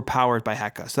abilities were powered by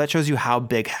Heka. So that shows you how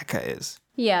big Heka is.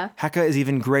 Yeah. Heka is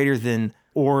even greater than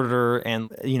order and,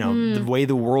 the way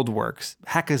the world works.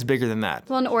 Heka is bigger than that.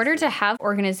 Well, in order to have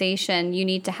organization, you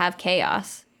need to have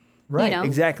chaos. Right,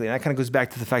 exactly. And that kind of goes back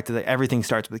to the fact that everything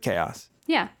starts with chaos.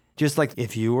 Yeah. Just like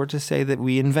if you were to say that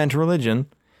we invent religion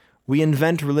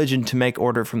to make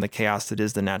order from the chaos that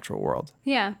is the natural world.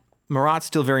 Yeah. Marat's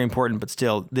still very important, but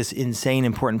still, this insane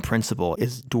important principle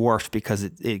is dwarfed because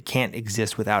it can't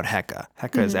exist without Heka.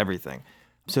 Heka is everything.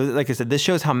 So like I said, this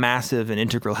shows how massive and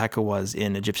integral Heka was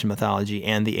in Egyptian mythology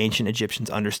and the ancient Egyptians'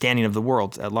 understanding of the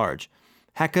world at large.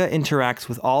 Heka interacts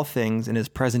with all things and is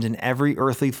present in every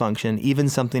earthly function, even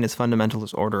something as fundamental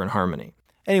as order and harmony.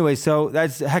 Anyway, so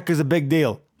Heka's a big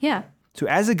deal. Yeah. So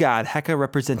as a god, Heka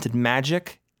represented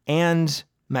magic and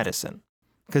medicine.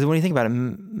 Because when you think about it,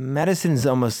 medicine is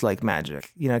almost like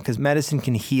magic, because medicine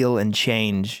can heal and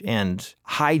change and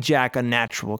hijack a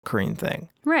natural occurring thing.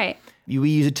 Right. We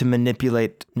use it to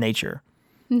manipulate nature,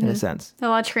 in a sense. A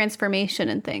lot of transformation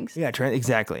and things. Yeah,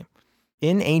 exactly.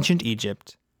 In ancient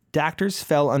Egypt, doctors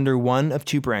fell under one of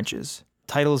two branches,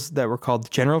 titles that were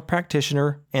called general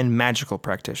practitioner and magical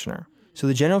practitioner. So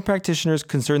the general practitioners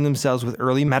concerned themselves with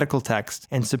early medical texts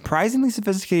and surprisingly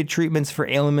sophisticated treatments for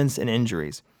ailments and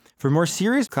injuries. For more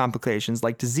serious complications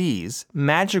like disease,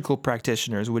 magical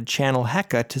practitioners would channel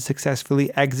Heka to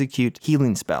successfully execute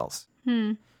healing spells.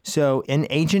 So in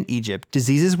ancient Egypt,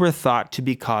 diseases were thought to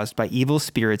be caused by evil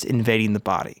spirits invading the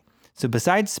body. So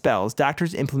besides spells,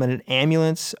 doctors implemented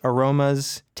amulets,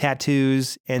 aromas,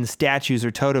 tattoos, and statues or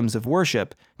totems of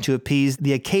worship to appease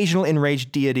the occasional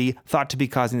enraged deity thought to be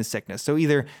causing the sickness. So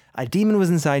either a demon was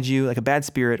inside you, like a bad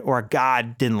spirit, or a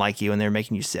god didn't like you and they were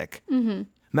making you sick.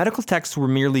 Medical texts were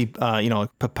merely,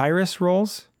 papyrus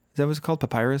rolls. Is that what it's called?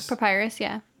 Papyrus? Papyrus,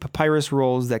 yeah. Papyrus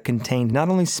rolls that contained not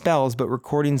only spells, but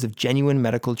recordings of genuine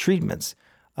medical treatments.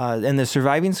 And the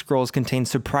surviving scrolls contain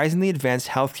surprisingly advanced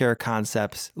healthcare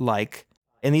concepts like,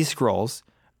 in these scrolls,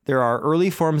 there are early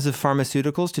forms of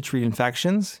pharmaceuticals to treat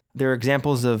infections. There are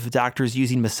examples of doctors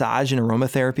using massage and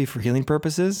aromatherapy for healing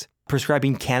purposes,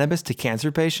 prescribing cannabis to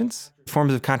cancer patients,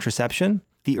 forms of contraception,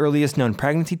 the earliest known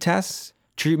pregnancy tests,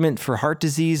 treatment for heart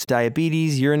disease,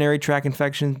 diabetes, urinary tract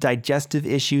infections, digestive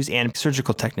issues, and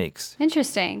surgical techniques.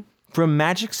 Interesting. From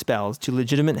magic spells to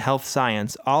legitimate health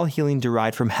science, all healing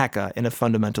derived from Heka in a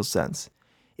fundamental sense.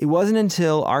 It wasn't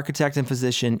until architect and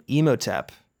physician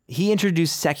Imhotep, he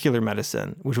introduced secular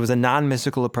medicine, which was a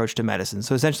non-mystical approach to medicine.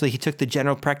 So essentially, he took the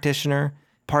general practitioner,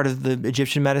 part of the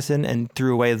Egyptian medicine, and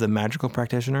threw away the magical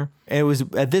practitioner. And it was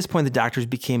at this point the doctors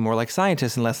became more like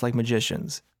scientists and less like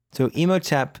magicians. So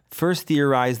Imhotep first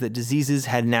theorized that diseases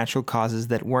had natural causes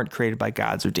that weren't created by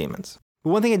gods or demons.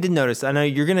 But one thing I did notice, I know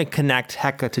you're going to connect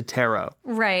Heka to tarot.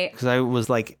 Right. Because I was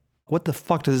like, what the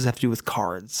fuck does this have to do with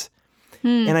cards?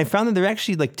 And I found that they're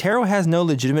actually, tarot has no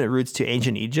legitimate roots to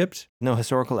ancient Egypt, no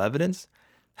historical evidence.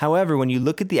 However, when you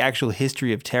look at the actual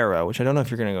history of tarot, which I don't know if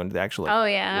you're going to go into the actual Oh,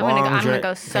 yeah. I'm going to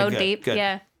go so deep. Good.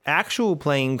 Yeah. Actual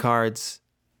playing cards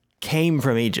came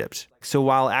from Egypt. So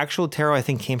while actual tarot, I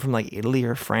think, came from Italy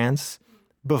or France,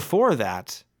 before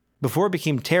that, before it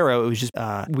became tarot, it was just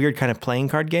a weird kind of playing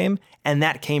card game. And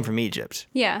that came from Egypt.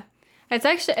 Yeah.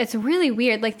 It's really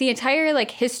weird. The entire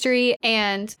history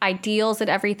and ideals and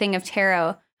everything of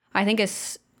tarot, I think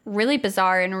is really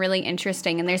bizarre and really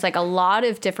interesting. And there's a lot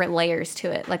of different layers to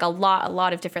it, a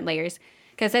lot of different layers.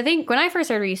 Because I think when I first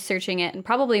started researching it, and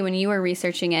probably when you were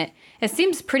researching it, it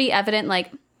seems pretty evident,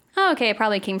 oh, okay, it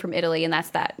probably came from Italy, and that's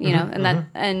that, you know,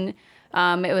 and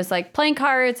it was playing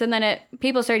cards, and then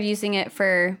people started using it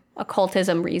for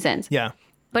occultism reasons. Yeah.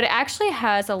 But it actually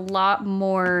has a lot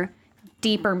more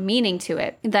deeper meaning to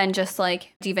it than just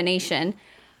divination.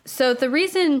 So the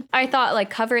reason I thought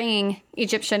covering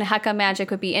Egyptian Heka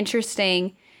magic would be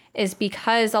interesting is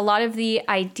because a lot of the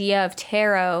idea of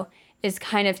tarot is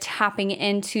kind of tapping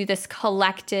into this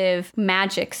collective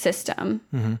magic system,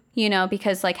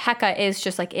 because Heka is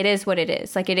just it is what it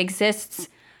is. It exists,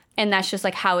 and that's just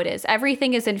how it is.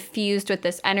 Everything is infused with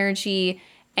this energy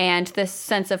and this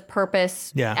sense of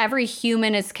purpose. Yeah. Every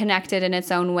human is connected in its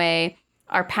own way.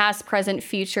 Our past, present,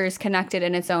 future is connected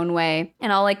in its own way.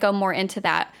 And I'll go more into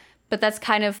that. But that's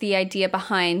kind of the idea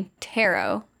behind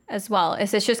tarot as well.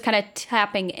 It's just kind of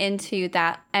tapping into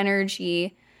that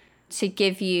energy to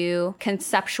give you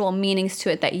conceptual meanings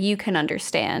to it that you can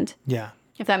understand. Yeah.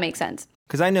 If that makes sense.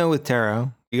 Because I know with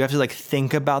tarot, you have to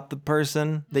think about the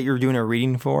person that you're doing a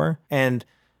reading for. And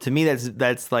to me,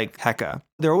 that's Heka.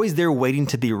 They're always there waiting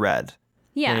to be read.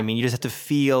 Yeah. You know what I mean? You just have to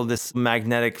feel this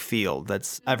magnetic field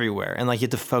that's everywhere. And you have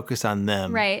to focus on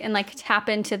them. Right. And tap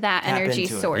into that energy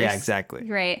source. Yeah, exactly.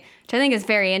 Right. Which I think is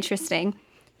very interesting.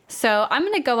 So I'm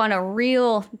going to go on a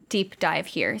real deep dive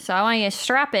here. So I want you to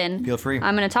strap in. Feel free.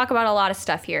 I'm going to talk about a lot of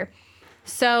stuff here.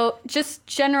 So just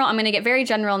general, I'm going to get very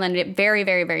general and then get very,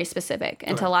 very, very specific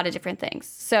into a lot of different things.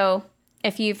 So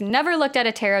if you've never looked at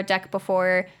a tarot deck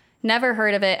before, never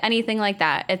heard of it, anything like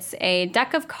that, it's a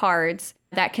deck of cards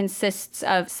that consists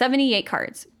of 78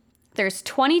 cards. There's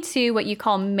 22 what you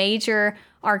call major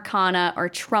arcana or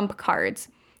trump cards.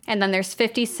 And then there's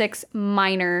 56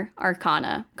 minor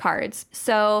arcana cards.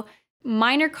 So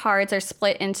minor cards are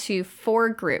split into 4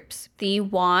 groups. The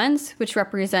wands, which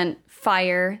represent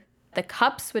fire, the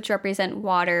cups, which represent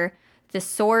water, the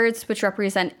swords, which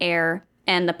represent air,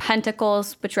 and the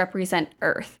pentacles, which represent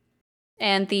earth.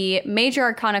 And the major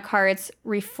arcana cards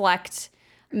reflect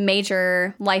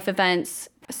major life events.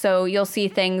 So you'll see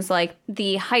things like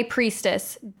the High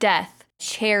Priestess, Death,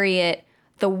 Chariot,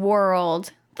 the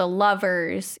World, the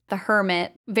Lovers, the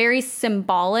Hermit. Very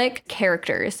symbolic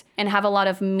characters and have a lot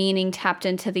of meaning tapped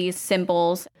into these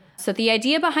symbols. So the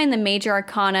idea behind the major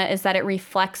arcana is that it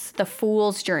reflects the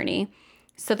Fool's journey.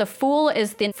 So the Fool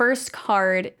is the first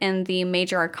card in the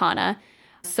major arcana.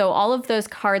 So all of those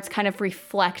cards kind of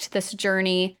reflect this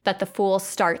journey that the Fool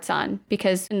starts on,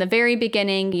 because in the very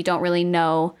beginning, you don't really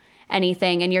know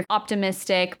anything and you're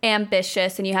optimistic,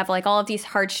 ambitious, and you have like all of these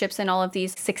hardships and all of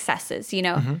these successes,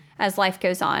 as life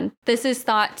goes on. This is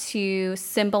thought to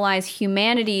symbolize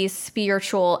humanity's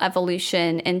spiritual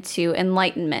evolution into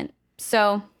enlightenment.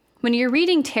 So when you're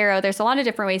reading tarot, there's a lot of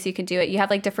different ways you can do it. You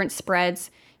have like different spreads.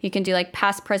 You can do like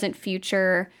past, present,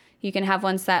 future. You can have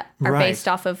ones that are based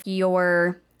off of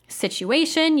your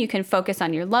situation. You can focus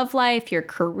on your love life, your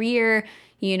career,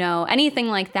 anything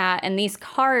like that. And these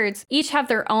cards each have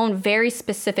their own very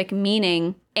specific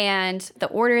meaning, and the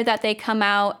order that they come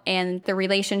out and the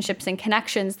relationships and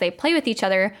connections they play with each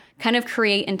other kind of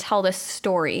create and tell this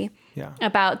story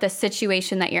about the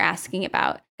situation that you're asking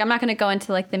about. I'm not going to go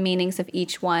into like the meanings of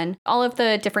each one. All of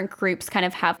the different groups kind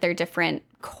of have their different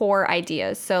core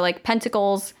ideas. So like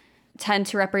pentacles tend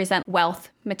to represent wealth,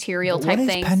 material type things.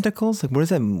 What is pentacles? Like, what does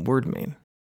that word mean?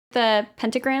 The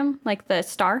pentagram, like the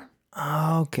star.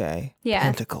 Okay. Yeah.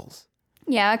 Pentacles.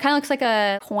 Yeah, it kind of looks like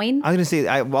a coin. I was going to say,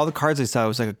 all the cards I saw, it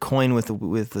was like a coin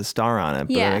with the star on it,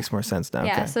 but it makes more sense now.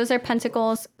 Yeah, okay. so those are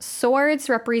pentacles. Swords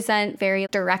represent very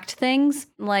direct things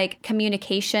like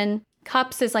communication.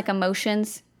 Cups is like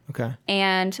emotions. Okay.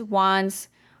 And wands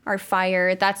are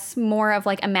fire. That's more of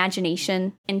like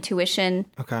imagination, intuition,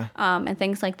 and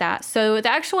things like that. So the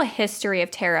actual history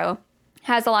of tarot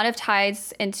has a lot of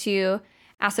ties into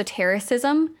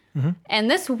esotericism. And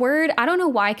this word, I don't know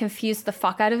why, confused the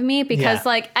fuck out of me, because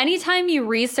like anytime you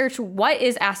research what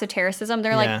is esotericism,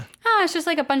 they're like, it's just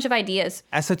like a bunch of ideas.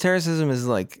 Esotericism is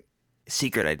like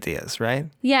secret ideas, right?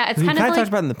 Yeah, it's kind of like, talked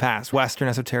about in the past, Western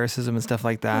esotericism and stuff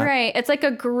like that. Right. It's like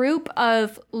a group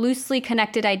of loosely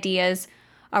connected ideas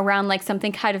around like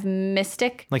something kind of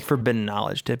mystic. Like forbidden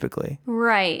knowledge, typically.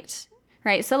 Right.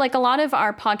 Right. So like a lot of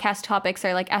our podcast topics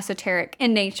are like esoteric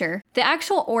in nature. The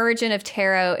actual origin of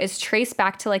tarot is traced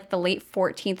back to like the late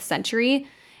 14th century,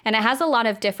 and it has a lot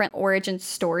of different origin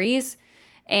stories.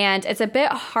 And it's a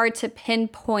bit hard to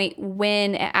pinpoint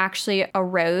when it actually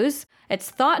arose. It's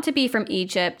thought to be from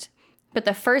Egypt, but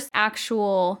the first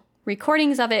actual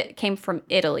recordings of it came from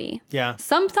Italy. Yeah.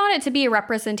 Some thought it to be a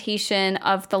representation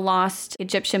of the lost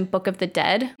Egyptian Book of the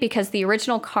Dead, because the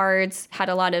original cards had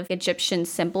a lot of Egyptian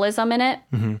symbolism in it.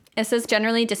 This is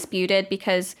generally disputed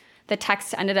because the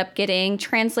text ended up getting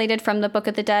translated from the Book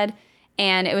of the Dead,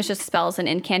 and it was just spells and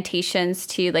incantations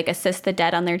to like assist the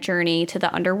dead on their journey to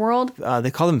the underworld.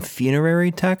 They call them funerary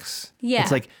texts. Yeah.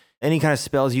 It's like any kind of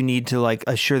spells you need to like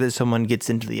assure that someone gets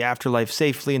into the afterlife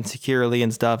safely and securely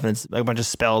and stuff. And it's like a bunch of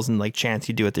spells and like chants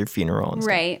you do at their funeral and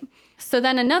stuff. Right. So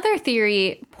then another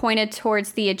theory pointed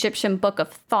towards the Egyptian Book of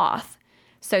Thoth.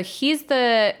 So he's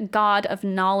the god of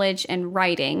knowledge and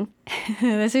writing.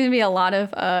 There's going to be a lot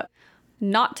of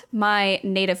not my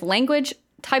native language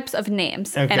types of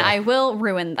names, and I will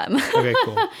ruin them. Okay,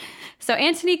 cool. So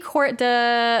Antony Court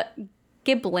de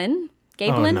Giblin.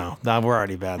 Oh, no, we're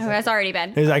already bad. Oh, that's already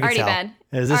bad. I can already tell. bad.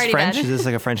 Is this already French? Bad. Is this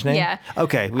like a French name? Yeah.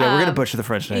 Okay, we're going to butcher the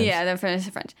French names. Yeah, the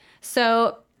French.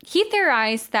 So he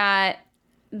theorized that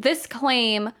this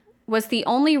claim was the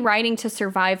only writing to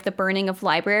survive the burning of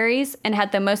libraries and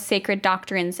had the most sacred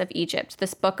doctrines of Egypt,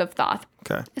 this Book of Thoth.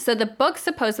 Okay. So the book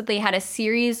supposedly had a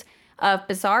series of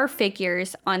bizarre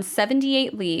figures on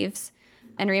 78 leaves.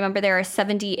 And remember, there are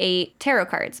 78 tarot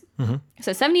cards.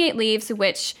 So 78 leaves,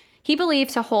 which he believed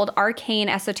to hold arcane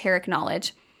esoteric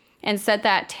knowledge, and said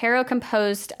that tarot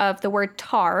composed of the word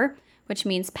tar, which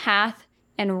means path,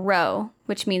 and ro,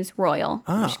 which means royal,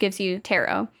 which gives you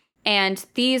tarot. And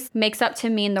these makes up to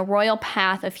mean the royal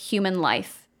path of human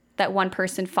life that one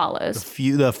person follows.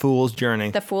 The fool's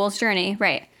journey. The fool's journey,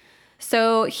 right.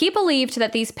 So he believed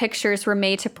that these pictures were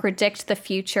made to predict the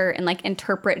future and like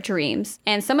interpret dreams.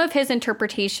 And some of his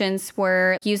interpretations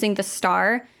were using the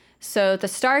star. So the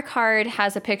star card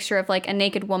has a picture of like a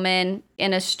naked woman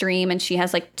in a stream, and she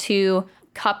has like 2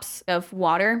 cups of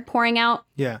water pouring out.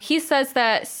 Yeah. He says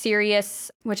that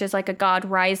Sirius, which is like a god,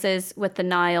 rises with the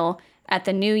Nile at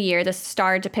the new year. The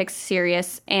star depicts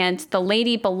Sirius, and the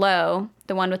lady below,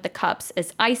 the one with the cups,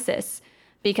 is Isis,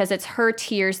 because it's her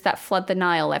tears that flood the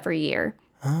Nile every year.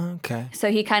 Okay.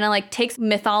 So he kind of like takes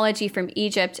mythology from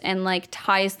Egypt and like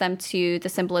ties them to the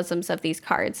symbolisms of these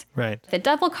cards. Right. The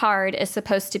devil card is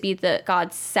supposed to be the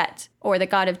god Set, or the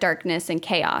god of darkness and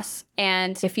chaos.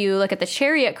 And if you look at the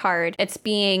chariot card, it's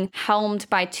being helmed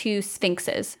by two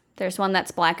sphinxes. There's one that's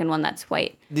black and one that's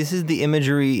white. This is the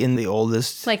imagery in the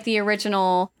oldest. It's like the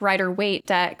original Rider-Waite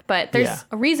deck, but there's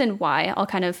a reason why I'll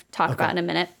kind of talk about in a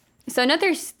minute. So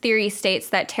another theory states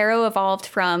that tarot evolved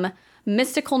from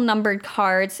mystical numbered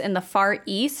cards in the Far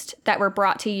East that were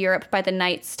brought to Europe by the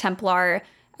Knights Templar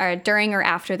during or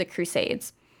after the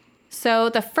Crusades. So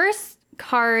the first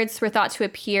cards were thought to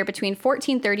appear between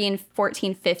 1430 and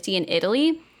 1450 in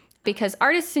Italy, because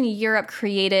artists in Europe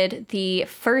created the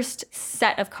first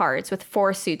set of cards with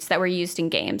 4 suits that were used in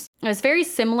games. It was very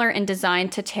similar in design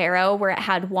to tarot, where it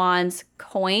had wands,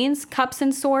 coins, cups,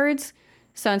 and swords.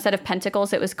 So instead of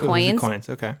pentacles, it was coins. It was the coins,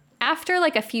 okay. After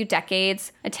like a few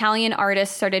decades, Italian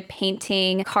artists started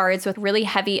painting cards with really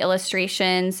heavy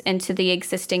illustrations into the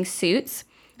existing suits.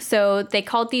 So they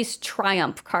called these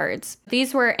triumph cards.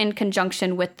 These were in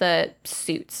conjunction with the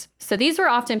suits. So these were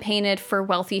often painted for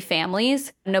wealthy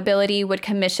families. Nobility would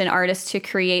commission artists to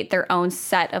create their own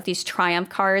set of these triumph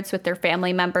cards with their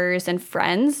family members and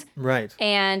friends. Right.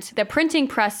 And the printing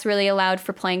press really allowed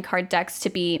for playing card decks to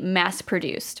be mass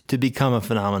produced. To become a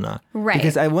phenomena. Right.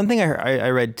 Because one thing I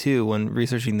read too when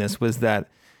researching this was that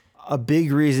a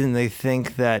big reason they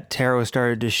think that tarot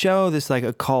started to show this like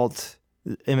occult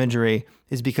imagery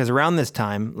is because around this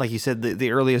time, like you said,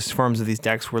 the earliest forms of these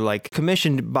decks were like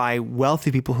commissioned by wealthy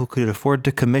people who could afford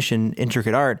to commission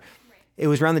intricate art. It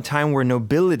was around the time where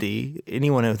nobility,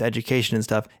 anyone with education and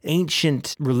stuff,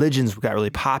 ancient religions got really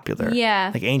popular.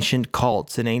 Yeah. Like ancient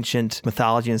cults and ancient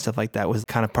mythology and stuff like that was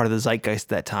kind of part of the zeitgeist at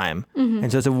that time. Mm-hmm.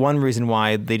 And so it's one reason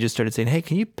why they just started saying, hey,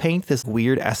 can you paint this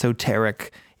weird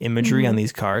esoteric imagery on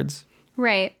these cards?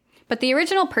 Right. But the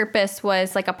original purpose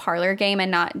was like a parlor game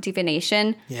and not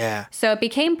divination. Yeah. So it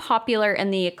became popular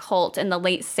in the occult in the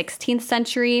late 16th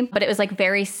century, but it was like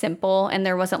very simple and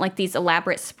there wasn't like these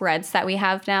elaborate spreads that we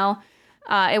have now.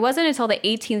 It wasn't until the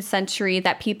 18th century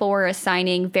that people were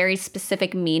assigning very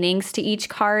specific meanings to each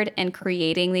card and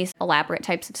creating these elaborate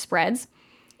types of spreads.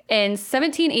 In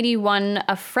 1781,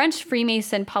 a French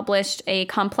Freemason published a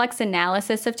complex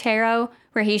analysis of tarot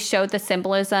where he showed the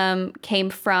symbolism came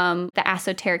from the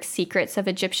esoteric secrets of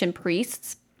Egyptian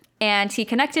priests. And he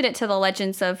connected it to the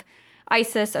legends of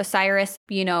Isis, Osiris,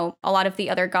 a lot of the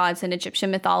other gods in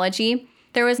Egyptian mythology.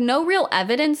 There was no real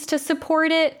evidence to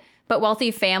support it, but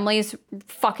wealthy families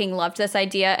fucking loved this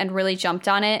idea and really jumped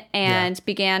on it and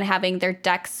began having their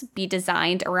decks be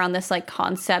designed around this like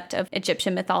concept of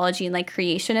Egyptian mythology and like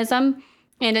creationism.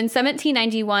 And in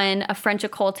 1791, a French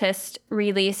occultist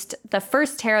released the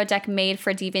first tarot deck made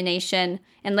for divination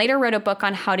and later wrote a book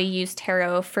on how to use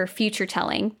tarot for future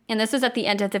telling. And this was at the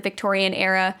end of the Victorian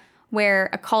era where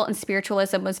occult and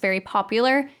spiritualism was very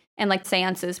popular and like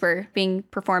seances were being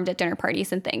performed at dinner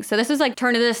parties and things. So this was like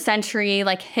turn of the century,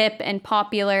 like hip and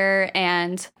popular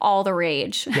and all the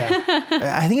rage. Yeah.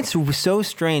 I think it's so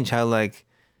strange how like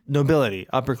nobility,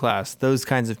 upper class, those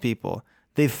kinds of people,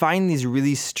 they find these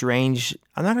really strange,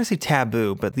 I'm not going to say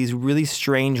taboo, but these really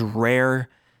strange, rare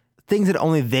things that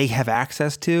only they have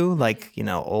access to, like,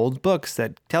 old books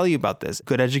that tell you about this,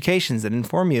 good educations that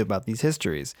inform you about these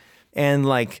histories. And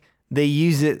like, they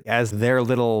use it as their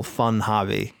little fun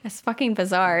hobby. It's fucking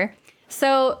bizarre.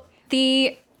 So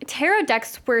the tarot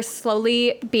decks were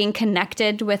slowly being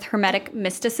connected with Hermetic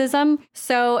mysticism.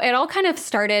 So it all kind of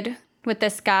started with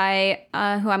this guy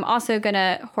who I'm also going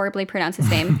to horribly pronounce his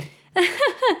name.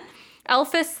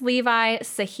 Eliphas Levi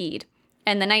Sahid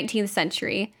in the 19th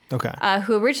century,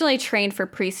 who originally trained for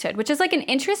priesthood, which is like an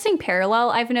interesting parallel.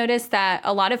 I've noticed that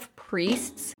a lot of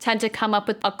priests tend to come up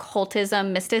with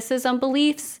occultism, mysticism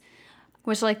beliefs,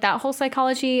 which like that whole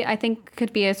psychology, I think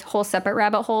could be a whole separate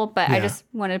rabbit hole, but I just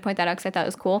wanted to point that out because I thought it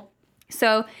was cool.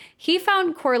 So he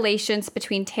found correlations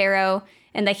between tarot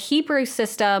and the Hebrew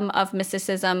system of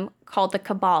mysticism called the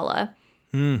Kabbalah.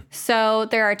 So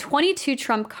there are 22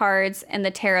 trump cards in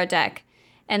the tarot deck,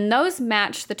 and those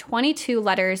match the 22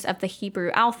 letters of the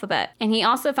Hebrew alphabet. And he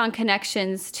also found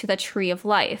connections to the Tree of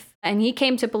Life. And he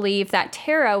came to believe that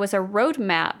tarot was a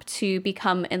roadmap to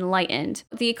become enlightened.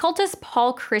 The occultist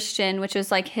Paul Christian, which was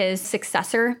like his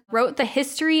successor, wrote The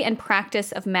History and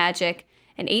Practice of Magic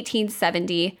in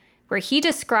 1870, where he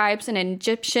describes an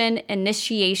Egyptian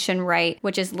initiation rite,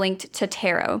 which is linked to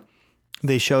tarot.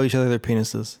 They show each other their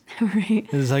penises. Right.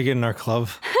 This is like in our club.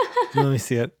 Let me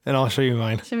see it, and I'll show you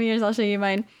mine. Show me yours, I'll show you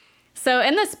mine. So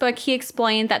in this book, he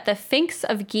explained that the Sphinx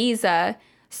of Giza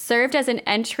served as an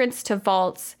entrance to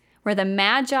vaults where the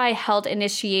Magi held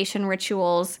initiation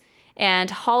rituals and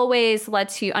hallways led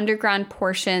to underground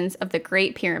portions of the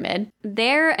Great Pyramid.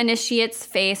 There, initiates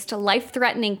faced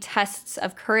life-threatening tests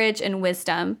of courage and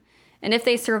wisdom, and if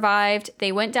they survived,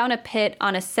 they went down a pit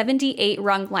on a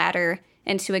 78-rung ladder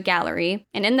into a gallery,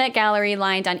 and in that gallery,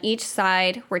 lined on each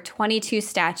side, were 22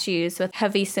 statues with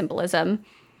heavy symbolism.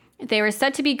 They were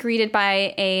said to be greeted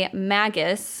by a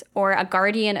magus, or a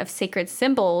guardian of sacred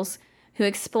symbols, who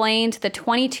explained the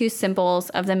 22 symbols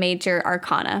of the major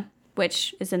arcana,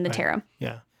 which is in the tarot.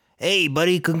 Yeah. Hey,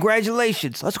 buddy,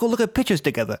 congratulations. Let's go look at pictures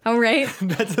together. Oh, right.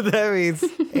 That's what that means.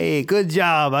 Hey, good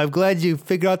job. I'm glad you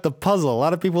figured out the puzzle. A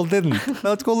lot of people didn't.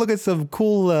 Let's go look at some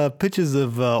cool pictures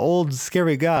of old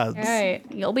scary gods. All right.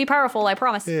 You'll be powerful, I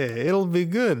promise. Yeah, it'll be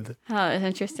good. Oh, that's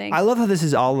interesting. I love how this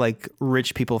is all like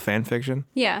rich people fan fiction.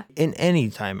 Yeah. In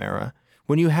any time era,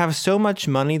 when you have so much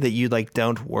money that you like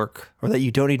don't work or that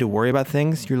you don't need to worry about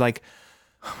things, you're like,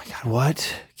 oh my God,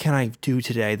 what can I do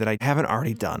today that I haven't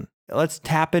already done? Let's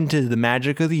tap into the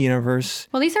magic of the universe.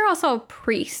 Well, these are also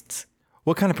priests.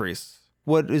 What kind of priests?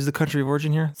 What is the country of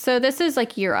origin here? So this is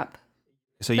like Europe.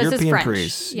 So this European is French.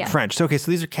 priests. Yeah. French. So, okay,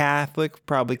 so these are Catholic,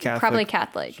 probably Catholic. Probably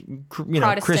Catholic.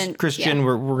 Protestant, Christian, yeah.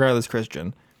 regardless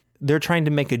Christian. They're trying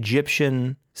to make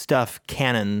Egyptian stuff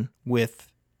canon with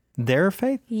their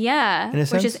faith? Yeah, in a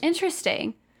which is sense?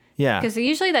 interesting. Yeah. Because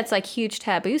usually that's like huge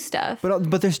taboo stuff.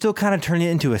 But they're still kind of turning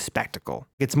it into a spectacle.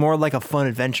 It's more like a fun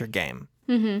adventure game.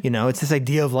 Mm-hmm. You know, it's this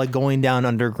idea of like going down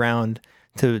underground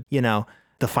to,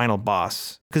 the final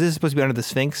boss. Because this is supposed to be under the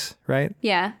Sphinx, right?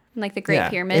 Yeah, like the Great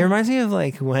Pyramid. It reminds me of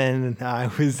like when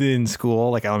I was in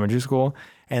school, like elementary school,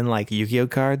 and like Yu-Gi-Oh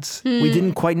cards. We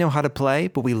didn't quite know how to play,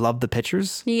 but we loved the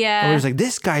pictures. Yeah. And we were just like,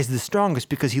 this guy's the strongest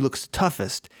because he looks the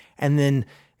toughest. And then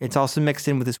it's also mixed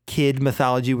in with this kid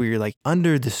mythology where you're like,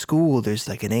 under the school, there's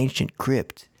like an ancient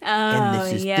crypt. And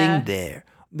there's this thing there.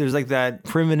 There's like that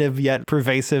primitive yet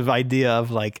pervasive idea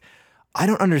of like, I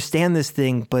don't understand this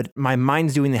thing, but my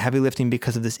mind's doing the heavy lifting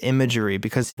because of this imagery,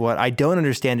 because what I don't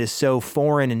understand is so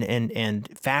foreign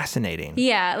and fascinating.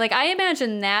 Yeah, like I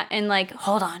imagine that and like,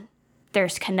 hold on,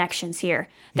 there's connections here.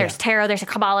 There's tarot, there's a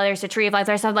Kabbalah, there's a tree of life,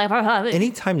 there's something like...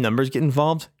 Anytime numbers get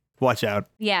involved, watch out.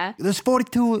 Yeah. There's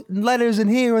 42 letters in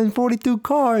here and 42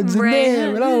 cards in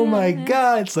there. And oh my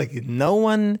God. It's like no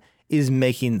one is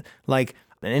making, like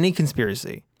in any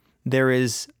conspiracy, there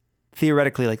is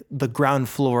theoretically like the ground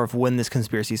floor of when this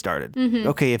conspiracy started. Mm-hmm.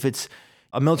 Okay, if it's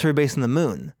a military base on the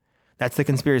moon, that's the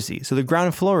conspiracy. So the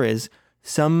ground floor is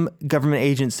some government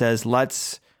agent says,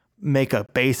 let's make a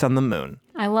base on the moon.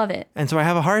 I love it. And so I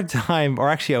have a hard time, or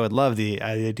actually I would love the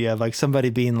idea of like somebody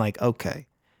being like, okay,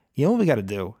 you know what we got to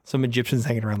do? Some Egyptians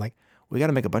hanging around like, we got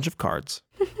to make a bunch of cards.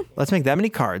 Let's make that many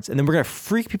cards. And then we're going to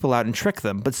freak people out and trick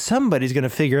them. But somebody's going to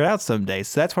figure it out someday.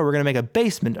 So that's why we're going to make a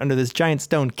basement under this giant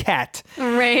stone cat.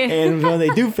 Right. And when they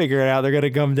do figure it out, they're going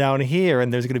to come down here.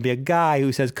 And there's going to be a guy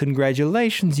who says,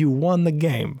 congratulations, you won the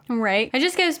game. Right. It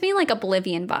just gives me like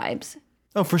Oblivion vibes.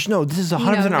 Oh, for sure. No, this is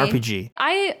 100% RPG.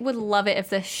 I would love it if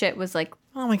this shit was like,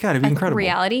 oh my God, it'd be incredible.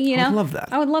 Reality, you know? I would love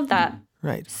that. I would love that.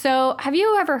 Right. So have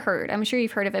you ever heard, I'm sure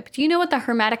you've heard of it, but do you know what the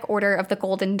Hermetic Order of the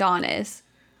Golden Dawn is?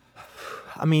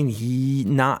 I mean,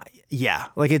 yeah.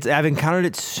 Like I've encountered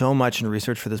it so much in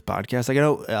research for this podcast. Like I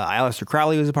know Aleister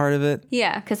Crowley was a part of it.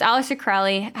 Yeah, because Aleister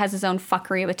Crowley has his own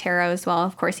fuckery with tarot as well.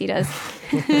 Of course he does.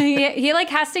 he like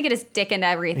has to get his dick into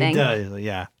everything. He does,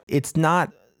 yeah. It's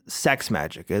not sex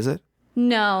magic, is it?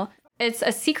 No. It's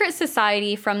a secret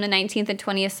society from the 19th and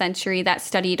 20th century that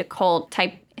studied occult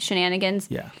type shenanigans.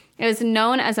 Yeah. It was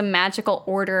known as a magical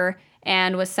order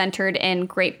and was centered in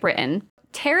Great Britain.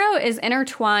 Tarot is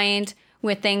intertwined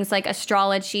with things like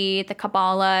astrology, the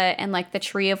Kabbalah, and like the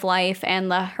Tree of Life and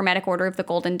the Hermetic Order of the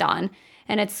Golden Dawn.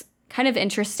 And it's kind of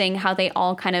interesting how they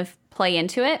all kind of play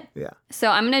into it. Yeah. So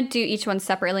I'm going to do each one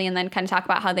separately and then kind of talk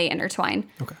about how they intertwine.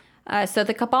 Okay. So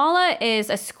the Kabbalah is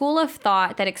a school of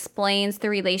thought that explains the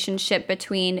relationship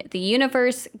between the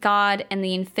universe, God, and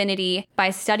the infinity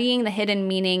by studying the hidden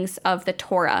meanings of the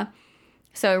Torah.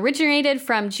 So it originated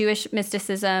from Jewish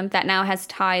mysticism that now has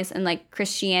ties in like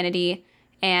Christianity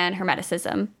and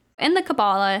Hermeticism. In the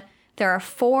Kabbalah, there are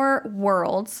 4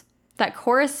 worlds that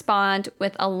correspond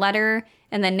with a letter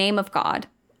in the name of God,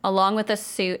 along with a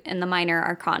suit in the minor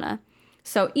arcana.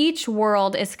 So each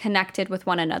world is connected with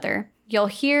one another. You'll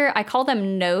hear, I call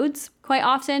them nodes quite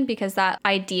often because that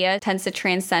idea tends to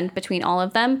transcend between all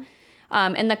of them.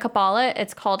 In the Kabbalah,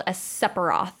 it's called a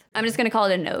sephiroth. I'm just going to call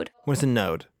it a node. What's a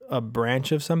node? A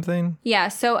branch of something? Yeah,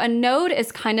 so a node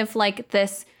is kind of like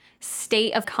this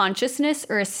state of consciousness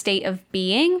or a state of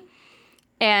being,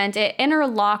 and it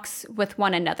interlocks with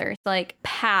one another, like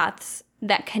paths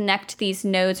that connect these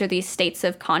nodes or these states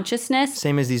of consciousness.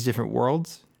 Same as these different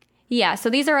worlds? Yeah, so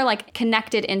these are like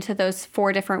connected into those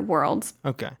 4 different worlds.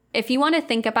 Okay. If you want to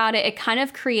think about it, it kind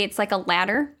of creates like a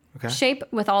ladder shape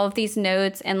with all of these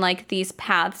nodes and like these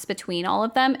paths between all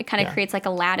of them. It kind of creates like a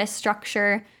lattice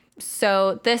structure.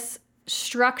 So this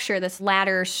structure, this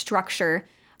ladder structure,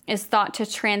 is thought to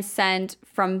transcend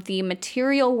from the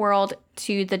material world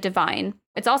to the divine.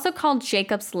 It's also called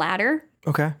Jacob's ladder.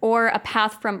 Okay. Or a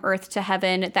path from earth to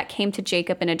heaven that came to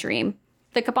Jacob in a dream.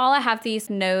 The Kabbalah have these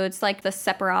nodes like the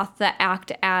Sephiroth that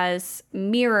act as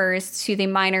mirrors to the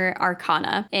minor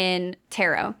arcana in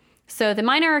tarot. So the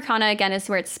minor arcana, again, is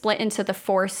where it's split into the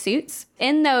 4 suits.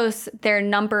 In those, they're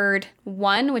numbered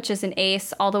 1, which is an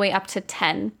ace, all the way up to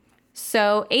 10.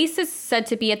 So ace is said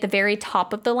to be at the very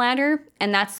top of the ladder,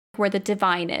 and that's where the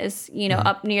divine is,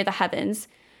 up near the heavens.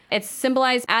 It's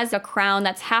symbolized as a crown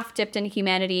that's half dipped in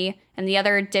humanity and the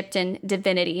other dipped in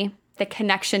divinity, the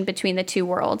connection between the 2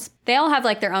 worlds. They all have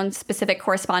like their own specific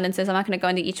correspondences. I'm not going to go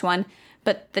into each one,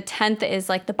 but the 10th is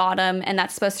like the bottom, and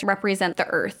that's supposed to represent the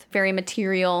earth, very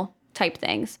material type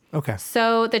things. Okay.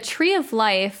 So the tree of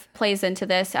life plays into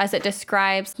this as it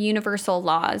describes universal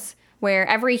laws where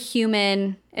every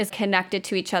human is connected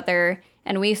to each other,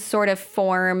 and we sort of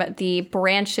form the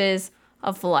branches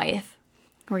of life.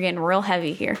 We're getting real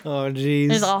heavy here. Oh, geez.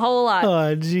 There's a whole lot.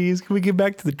 Oh, geez. Can we get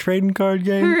back to the trading card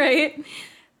game? Right.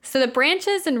 So the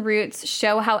branches and roots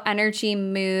show how energy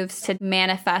moves to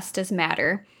manifest as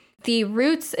matter. The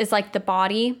roots is like the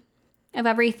body of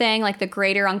everything, like the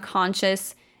greater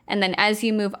unconscious. And then as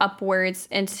you move upwards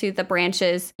into the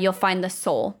branches, you'll find the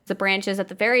soul. The branches at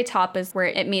the very top is where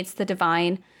it meets the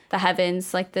divine, the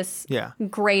heavens, like this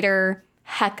greater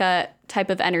Heka type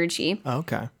of energy. Oh,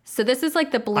 okay. So this is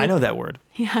like the I know that word.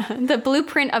 Yeah, the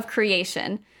blueprint of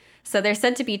creation. So there's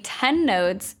said to be 10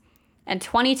 nodes and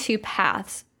 22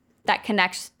 paths that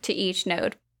connect to each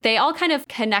node. They all kind of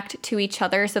connect to each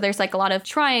other. So there's like a lot of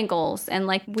triangles and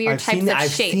like weird types of I've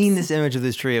shapes. seen this image of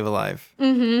this tree of life.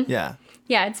 Mm-hmm. Yeah.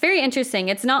 Yeah, it's very interesting.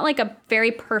 It's not like a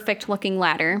very perfect looking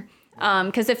ladder.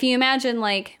 Because if you imagine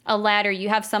like a ladder, you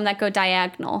have some that go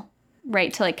diagonal,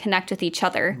 right, to like connect with each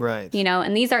other. Right.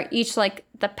 And these are each like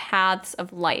the paths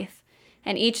of life.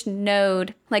 And each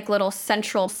node, like little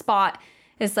central spot,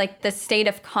 is like the state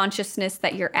of consciousness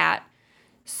that you're at.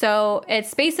 So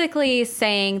it's basically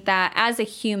saying that as a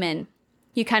human,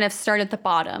 you kind of start at the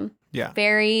bottom. Yeah.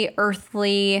 Very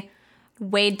earthly,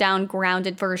 weighed down,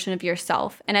 grounded version of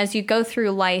yourself. And as you go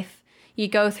through life, you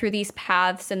go through these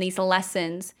paths and these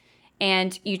lessons,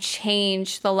 and you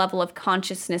change the level of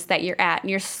consciousness that you're at. And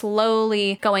you're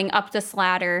slowly going up this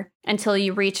ladder until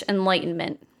you reach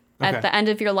enlightenment. Okay. At the end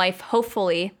of your life,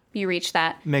 hopefully, you reach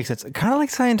that. Makes sense. Kind of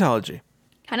like Scientology.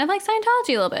 Kind of like Scientology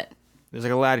a little bit. There's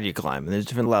like a ladder you climb, and there's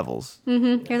different levels.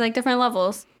 Mm-hmm. There's like different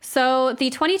levels. So the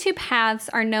 22 paths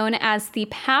are known as the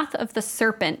path of the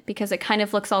serpent because it kind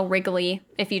of looks all wriggly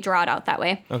if you draw it out that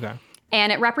way. Okay.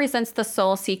 And it represents the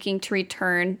soul seeking to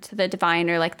return to the divine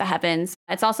or like the heavens.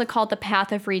 It's also called the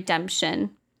path of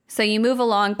redemption. So you move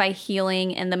along by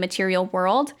healing in the material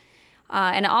world.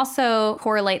 And it also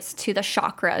correlates to the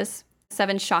chakras,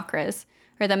 7 chakras,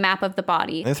 or the map of the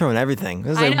body. They're throwing everything.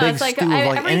 This is I like know, a big it's like, stew of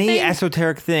like any everything-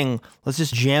 esoteric thing. Let's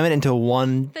just jam it into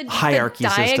one hierarchy the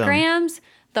system. diagrams,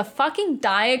 the fucking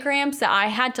diagrams that I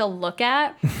had to look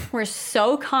at were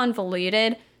so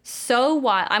convoluted, so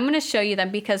wild. I'm going to show you them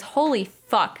because holy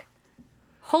fuck.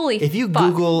 If you fuck.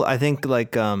 Google, I think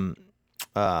like,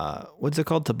 what's it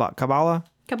called? Kabbalah?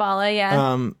 Kabbalah,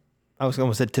 yeah. I was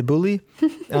almost said Tabuli.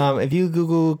 If you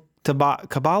Google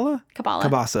Kabbalah?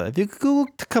 Kabasa. If you Google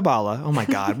Kabbalah, oh my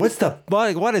God,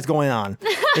 what is going on?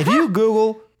 If you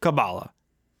Google Kabbalah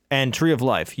and Tree of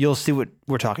Life, you'll see what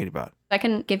we're talking about. I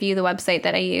can give you the website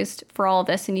that I used for all of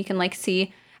this, and you can like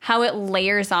see how it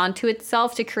layers onto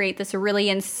itself to create this really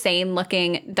insane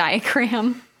looking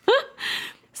diagram.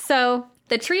 So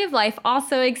the Tree of Life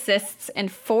also exists in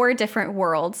 4 different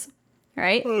worlds,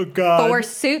 right? Oh, God. 4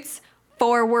 suits,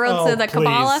 4 worlds of the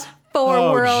Kabbalah,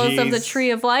 4 worlds of the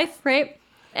Tree of Life, right?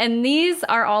 And these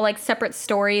are all like separate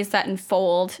stories that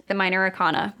unfold the minor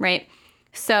arcana, right?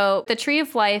 So the Tree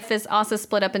of Life is also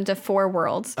split up into 4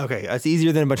 worlds. Okay, that's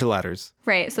easier than a bunch of ladders.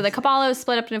 Right. So the Kabbalah is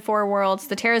split up into 4 worlds.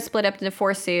 The Tarot is split up into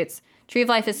 4 suits. Tree of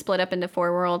Life is split up into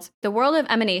 4 worlds. The world of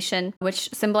emanation, which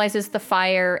symbolizes the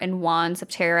fire and wands of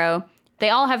tarot, they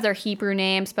all have their Hebrew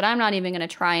names, but I'm not even going to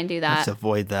try and do that. Let's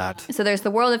avoid that. So there's the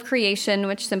world of creation,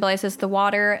 which symbolizes the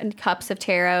water and cups of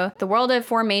tarot. The world of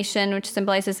formation, which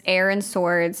symbolizes air and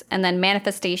swords. And then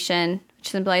manifestation, which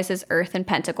symbolizes earth and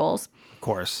pentacles. Of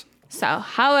course. So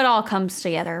how it all comes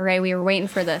together, right? We were waiting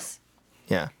for this.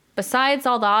 Yeah. Besides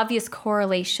all the obvious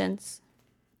correlations.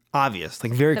 Obvious,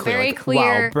 like very The clear. very like,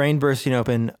 clear- wow, brain bursting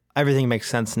open. Everything makes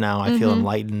sense now. I feel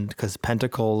enlightened because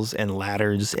pentacles and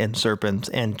ladders and serpents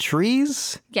and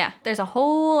trees. Yeah, there's a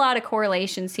whole lot of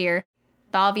correlations here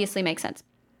that obviously make sense.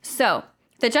 So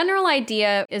the general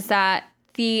idea is that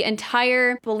the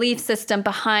entire belief system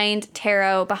behind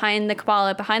tarot, behind the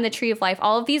Kabbalah, behind the Tree of Life,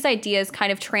 all of these ideas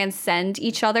kind of transcend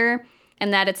each other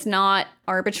and that it's not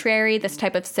arbitrary, this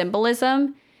type of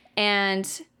symbolism.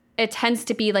 And it tends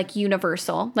to be like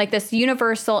universal, like this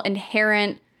universal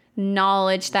inherent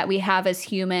knowledge that we have as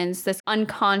humans, this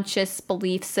unconscious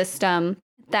belief system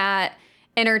that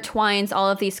intertwines all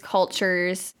of these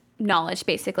cultures' knowledge,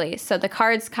 basically. So the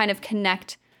cards kind of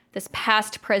connect this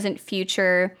past, present,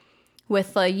 future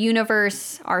with the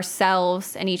universe,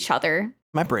 ourselves, and each other.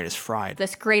 My brain is fried.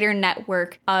 This greater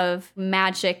network of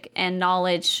magic and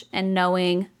knowledge and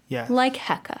knowing, like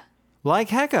Heka. Like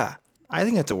Heka. I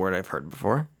think that's a word I've heard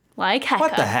before. Like Heka.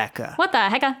 What the hecka? What the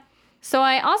hecka? So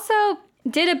I also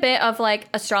did a bit of like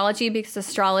astrology because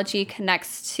astrology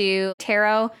connects to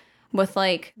tarot with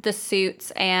like the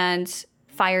suits and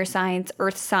fire signs,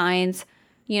 earth signs,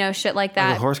 you know, shit like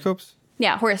that. Like horoscopes?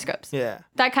 Yeah, horoscopes. Yeah.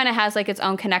 That kind of has like its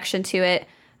own connection to it.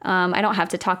 I don't have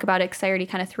to talk about it because I already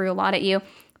kind of threw a lot at you.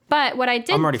 But what I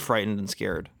did... I'm already frightened and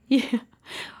scared. Yeah.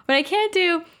 What I can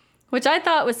do, which I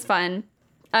thought was fun,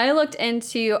 I looked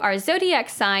into our zodiac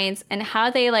signs and how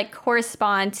they like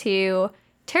correspond to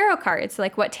tarot cards,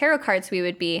 like what tarot cards we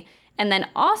would be. And then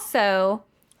also,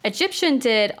 Egyptian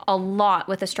did a lot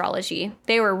with astrology.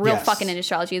 They were real fucking into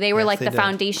astrology. They were like the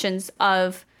foundations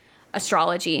of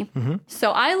astrology.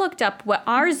 So I looked up what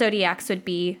our zodiacs would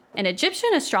be in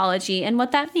Egyptian astrology and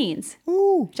what that means,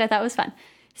 which I thought was fun.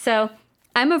 So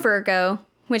I'm a Virgo,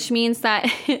 which means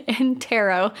that in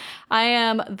tarot, I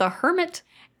am the Hermit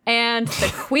and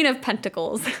the Queen of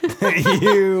Pentacles.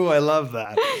 I love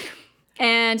that.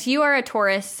 And you are a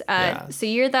Taurus, so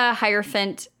you're the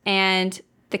Hierophant and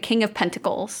the King of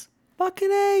Pentacles.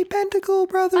 Fucking A, Pentacle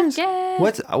Brothers. Yeah.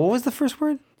 What was the first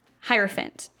word?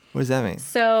 Hierophant. What does that mean?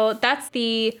 So that's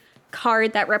the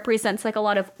card that represents like a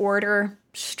lot of order,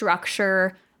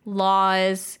 structure,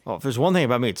 laws. Well, if there's one thing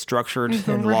about me, it's structured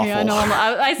and lawful. Yeah, no,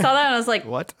 I saw that and I was like,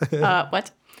 what?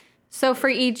 What? So for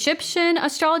Egyptian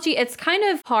astrology, it's kind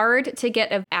of hard to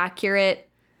get an accurate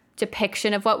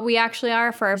depiction of what we actually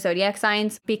are for our zodiac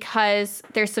signs because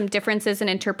there's some differences in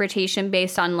interpretation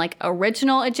based on like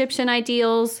original Egyptian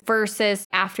ideals versus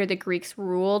after the Greeks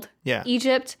ruled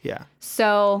Egypt. Yeah.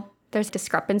 So there's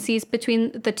discrepancies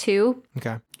between the two.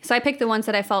 Okay. So I picked the ones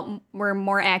that I felt were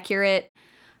more accurate.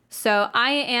 So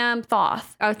I am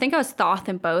Thoth. I think I was Thoth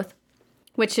in both,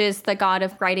 which is the god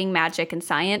of writing, magic, and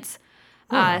science.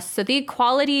 So the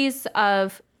qualities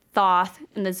of Thoth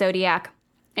in the zodiac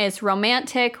is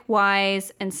romantic,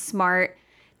 wise, and smart.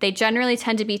 They generally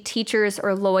tend to be teachers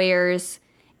or lawyers,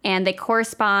 and they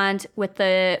correspond with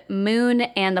the moon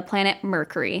and the planet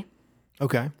Mercury.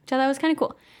 Okay. So that was kind of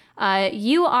cool.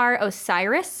 You are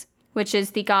Osiris, which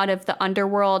is the god of the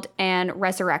underworld and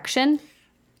resurrection.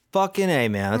 Fucking A,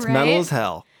 man. That's metal as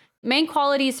hell. Main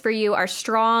qualities for you are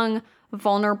strong,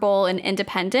 vulnerable, and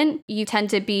independent. You tend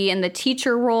to be in the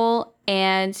teacher role,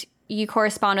 and you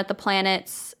correspond with the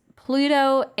planets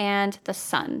Pluto and the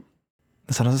sun.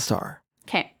 The sun is a star.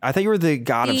 Okay. I thought you were the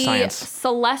god of science.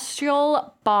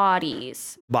 Celestial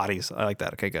bodies. Bodies. I like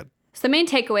that. Okay, good. So the main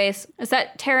takeaways is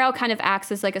that tarot kind of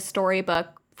acts as like a storybook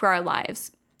for our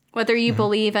lives. Whether you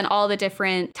believe in all the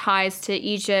different ties to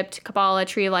Egypt, Kabbalah,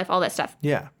 Tree of Life, all that stuff.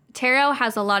 Yeah. Tarot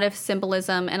has a lot of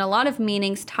symbolism and a lot of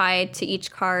meanings tied to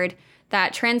each card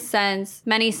that transcends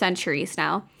many centuries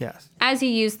now. Yes. As you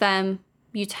use them,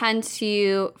 you tend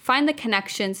to find the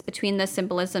connections between the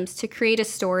symbolisms to create a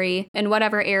story in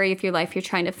whatever area of your life you're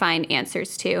trying to find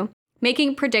answers to.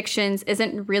 Making predictions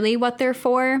isn't really what they're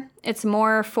for. It's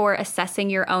more for assessing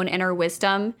your own inner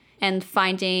wisdom and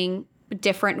finding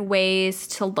different ways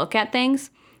to look at things.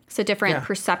 So different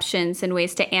perceptions and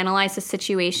ways to analyze a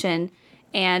situation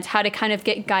and how to kind of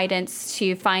get guidance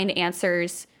to find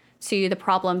answers to the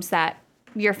problems that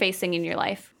you're facing in your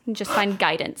life. And just find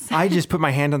guidance. I just put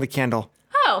my hand on the candle.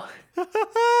 Oh.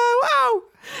 Wow.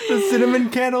 The cinnamon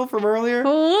candle from earlier.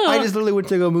 Ooh. I just literally went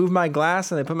to go move my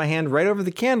glass and I put my hand right over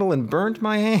the candle and burnt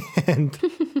my hand.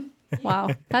 Wow.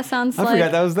 That sounds I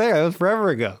forgot that was there. That was forever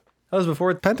ago. That was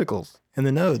before Pentacles and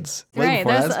the nodes. Right.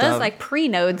 That was like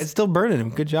pre-nodes. It's still burning.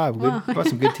 Good job. Brought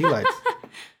some good tea lights.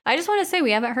 I just want to say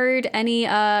we haven't heard any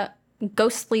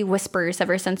ghostly whispers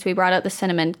ever since we brought out the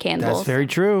cinnamon candles. That's very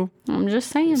true. I'm just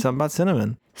saying. Something about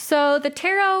cinnamon. So the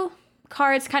tarot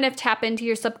cards kind of tap into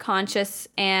your subconscious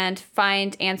and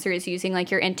find answers using like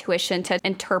your intuition to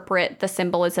interpret the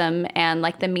symbolism and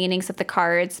like the meanings of the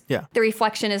cards. Yeah. The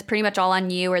reflection is pretty much all on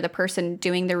you or the person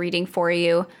doing the reading for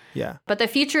you. Yeah. But the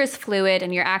future is fluid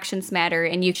and your actions matter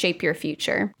and you shape your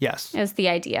future. Yes. Is the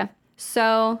idea.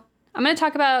 So I'm going to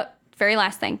talk about the very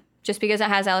last thing, just because it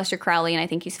has Aleister Crowley and I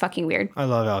think he's fucking weird. I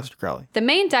love Aleister Crowley. The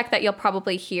main deck that you'll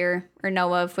probably hear or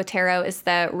know of with tarot is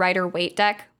the Rider-Waite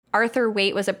deck. Arthur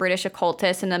Waite was a British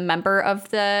occultist and a member of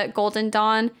the Golden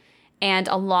Dawn and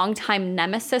a longtime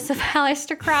nemesis of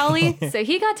Aleister Crowley. So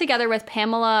he got together with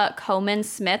Pamela Coman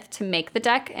Smith to make the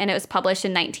deck, and it was published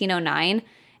in 1909.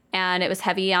 And it was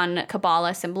heavy on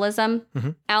Kabbalah symbolism.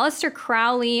 Aleister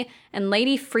Crowley and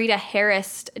Lady Frida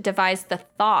Harris devised the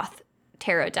Thoth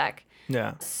tarot deck.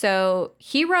 Yeah. So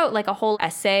he wrote like a whole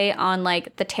essay on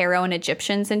like the tarot and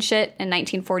Egyptians and shit in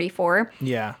 1944.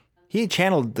 Yeah. He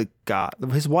channeled the god.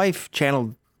 His wife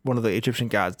channeled one of the Egyptian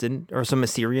gods, didn't? Or some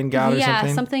Assyrian god or something?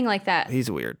 Yeah, something like that.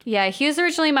 He's weird. Yeah, he was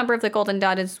originally a member of the Golden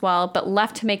Dawn as well, but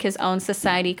left to make his own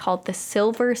society called the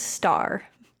Silver Star.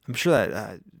 I'm sure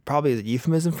that probably is a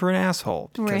euphemism for an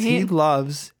asshole. Because he Right.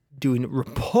 loves doing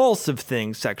repulsive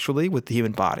things sexually with the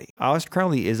human body. Aleister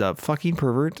Crowley is a fucking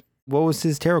pervert. What was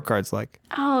his tarot cards like?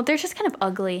 Oh, they're just kind of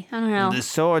ugly. I don't know. The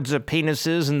swords are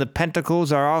penises, and the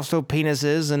pentacles are also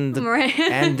penises, and the, Right.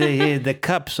 and the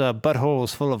cups are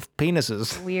buttholes full of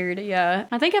penises. Weird, yeah.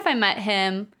 I think if I met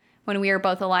him when we were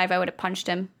both alive, I would have punched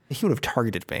him. He would have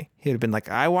targeted me. He would have been like,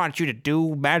 I want you to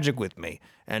do magic with me.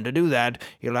 And to do that,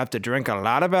 you'll have to drink a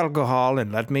lot of alcohol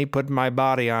and let me put my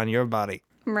body on your body.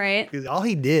 Right. Because all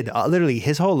he did, literally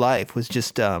his whole life was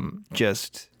just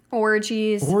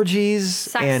Orgies.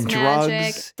 orgies and magic.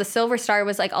 drugs. The Silver Star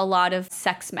was like a lot of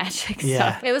sex magic Yeah.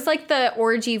 stuff. It was like the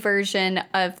orgy version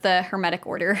of the Hermetic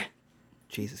Order.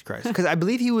 Jesus Christ. Because I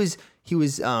believe he was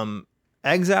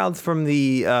exiled from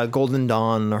the Golden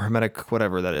Dawn or Hermetic,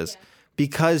 whatever that is,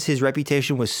 because his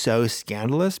reputation was so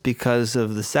scandalous because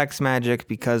of the sex magic,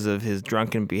 because of his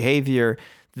drunken behavior.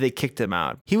 They kicked him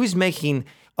out. He was making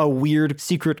a weird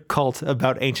secret cult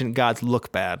about ancient gods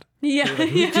look bad. Yeah.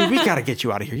 Dude, we gotta get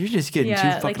you out of here. You're just getting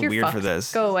too fucking you're weird for fucked.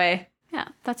 this. Go away. Yeah,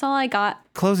 that's all I got.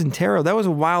 Closing tarot, that was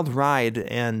a wild ride,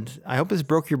 and I hope this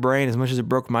broke your brain as much as it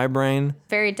broke my brain.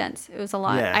 Very dense. It was a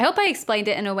lot. Yeah. I hope I explained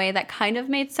it in a way that kind of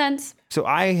made sense. So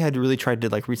I had really tried to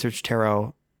like research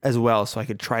tarot as well, so I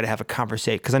could try to have a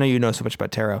conversation, because I know you know so much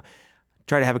about tarot.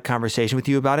 Try to have a conversation with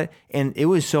you about it, and it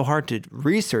was so hard to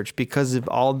research because of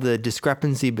all the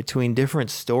discrepancy between different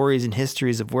stories and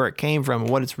histories of where it came from and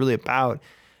what it's really about.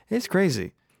 It's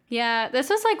crazy. Yeah, this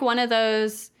was like one of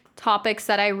those topics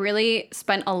that I really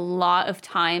spent a lot of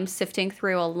time sifting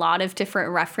through a lot of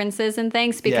different references and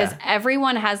things because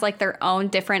everyone has like their own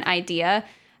different idea.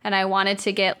 And I wanted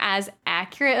to get as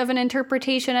accurate of an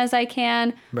interpretation as I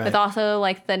can, with also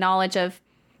like the knowledge of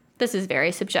this is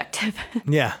very subjective.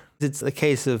 Yeah. It's a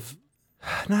case of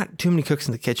not too many cooks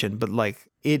in the kitchen, but like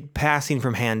it passing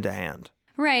from hand to hand.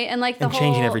 Right. And like and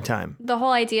changing every time. The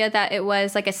whole idea that it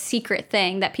was like a secret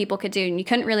thing that people could do and you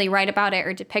couldn't really write about it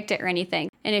or depict it or anything.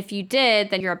 And if you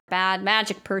did, then you're a bad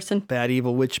magic person. Bad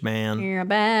evil witch man. You're a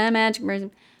bad magic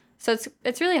person. So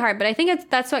it's really hard, but I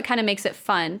think that's what kind of makes it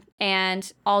fun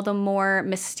and all the more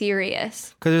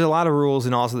mysterious. Because there's a lot of rules,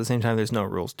 and also at the same time, there's no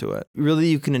rules to it. Really,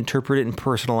 you can interpret it and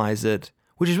personalize it,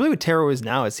 which is really what tarot is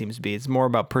now, it seems to be. It's more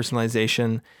about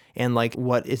personalization and like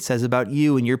what it says about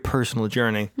you and your personal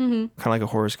journey. Kind of like a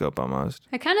horoscope almost.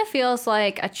 It kind of feels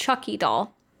like a Chucky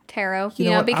doll tarot,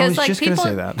 You know what? because I was like just people gonna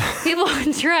say that. people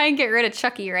try and get rid of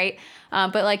Chucky, right?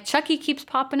 But like Chucky keeps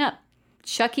popping up.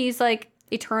 Chucky's like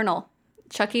eternal.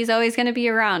 Chucky's always going to be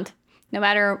around, no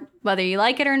matter whether you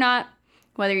like it or not,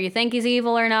 whether you think he's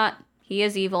evil or not. He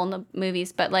is evil in the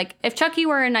movies, but like if Chucky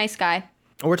were a nice guy.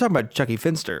 Oh, we're talking about Chucky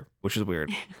Finster, which is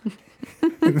weird.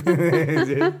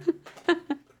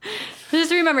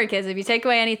 Just remember, kids, if you take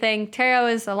away anything, tarot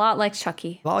is a lot like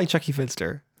Chucky. A lot like Chucky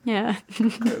Finster. Yeah.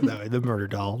 No, the murder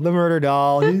doll. The murder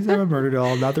doll. He's a murder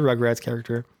doll, not the Rugrats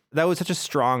character. That was such a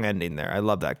strong ending there. I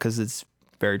love that because it's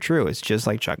very true. It's just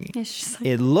like Chucky. It's just like,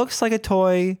 It looks like a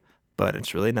toy, but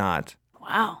it's really not.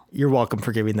 wow. You're welcome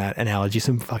for giving that analogy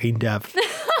some fucking depth.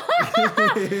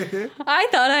 I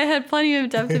thought I had plenty of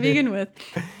depth to begin with.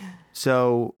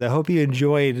 So I hope you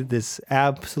enjoyed this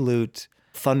absolute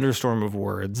thunderstorm of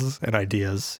words and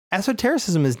ideas.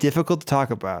 Esotericism is difficult to talk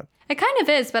about. It kind of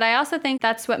is, but I also think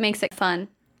that's what makes it fun.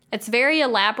 It's very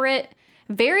elaborate,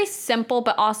 very simple,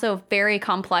 but also very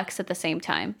complex at the same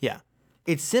time. Yeah.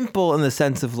 It's simple in the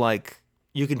sense of like,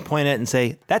 you can point at it and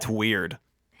say, that's weird.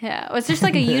 Yeah, it's just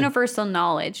like a universal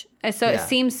knowledge. And so it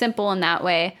seems simple in that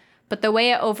way, but the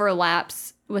way it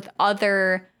overlaps with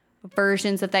other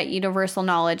versions of that universal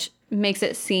knowledge makes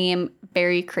it seem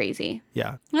very crazy.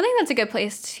 Yeah. I think that's a good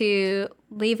place to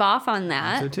leave off on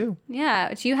that. So too.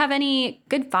 Yeah. Do you have any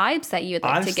good vibes that you would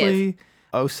like to give? Honestly,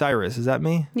 Osiris, is that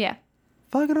me? Yeah.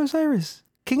 Fucking Osiris.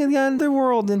 King of the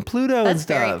underworld and Pluto and That's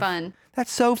stuff. very fun.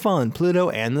 That's so fun. Pluto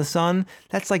and the sun.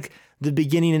 That's like the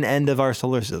beginning and end of our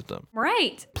solar system.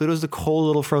 Right. Pluto's the cold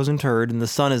little frozen turd, and the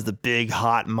sun is the big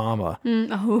hot mama.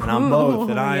 Oh, And I'm both.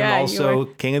 And I'm yeah, you also are.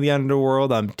 king of the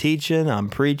underworld. I'm teaching. I'm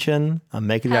preaching. I'm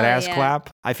making that Hell ass yeah.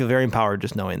 clap. I feel very empowered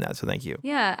just knowing that. So thank you.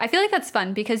 Yeah. I feel like that's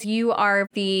fun because you are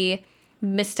the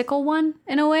mystical one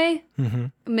in a way,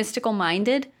 mystical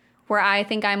minded, where I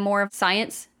think I'm more of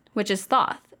science, which is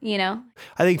Thoth, you know?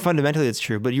 I think fundamentally it's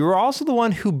true. But you were also the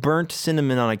one who burnt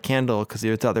cinnamon on a candle because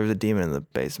you thought there was a demon in the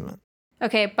basement.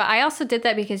 Okay. But I also did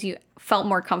that because you felt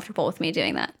more comfortable with me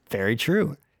doing that. Very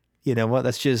true. You know what?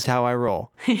 That's just how I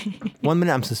roll. 1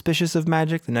 minute I'm suspicious of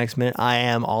magic. The next minute I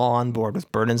am all on board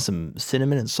with burning some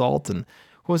cinnamon and salt and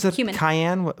what was that? Cumin.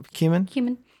 Cayenne? What, cumin?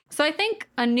 Human. So I think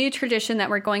a new tradition that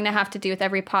we're going to have to do with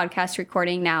every podcast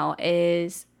recording now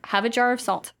is have a jar of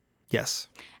salt Yes.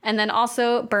 and then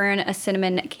also burn a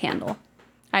cinnamon candle.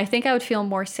 I think I would feel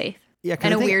more safe Yeah,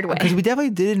 in a weird way. Because we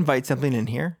definitely did invite something in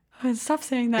here. Stop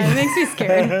saying that. It makes me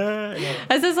scared.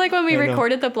 This is like when we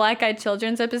recorded the Black Eyed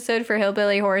Children's episode for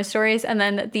Hillbilly Horror Stories, and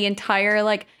then the entire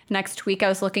next week I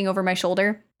was looking over my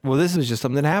shoulder. Well, this was just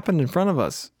something that happened in front of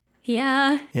us.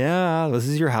 Yeah. Yeah, this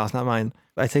is your house, not mine.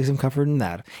 I take some comfort in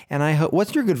that. And I hope.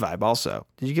 What's your good vibe also?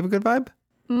 Did you give a good vibe?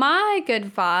 My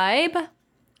good vibe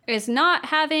is not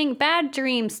having bad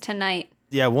dreams tonight.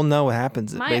 Yeah, we'll know what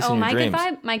happens based on your dreams.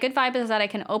 My good vibe is that I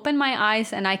can open my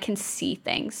eyes and I can see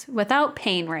things without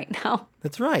pain right now.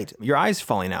 That's right. Your eyes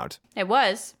falling out. It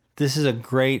was. This is a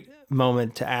great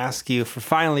moment to ask you for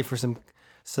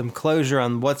some closure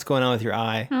on what's going on with your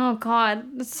eye. Oh God,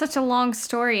 it's such a long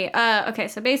story. Okay,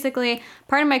 so basically,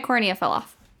 part of my cornea fell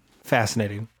off.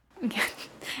 Fascinating.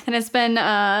 And it's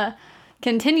been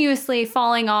continuously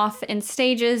falling off in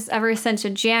stages ever since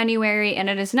January, and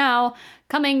it is now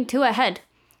coming to a head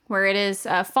where it is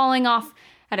falling off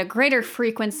at a greater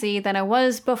frequency than it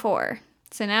was before.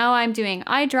 So now I'm doing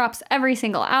eye drops every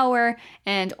single hour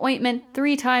and ointment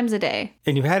 3 times a day.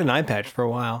 And you've had an eye patch for a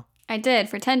while. I did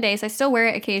for 10 days. I still wear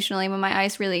it occasionally when my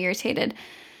eye's really irritated.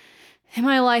 And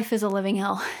my life is a living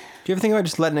hell. Do you ever think about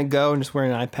just letting it go and just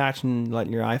wearing an eye patch and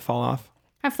letting your eye fall off?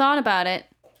 I've thought about it.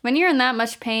 When you're in that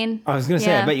much pain. I was going to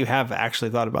say, yeah. I bet you have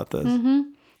actually thought about this.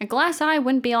 A glass eye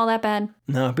wouldn't be all that bad.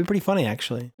 No, it'd be pretty funny,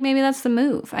 actually. Maybe that's the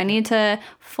move. I need to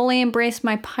fully embrace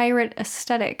my pirate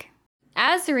aesthetic.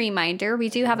 As a reminder, we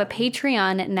do have a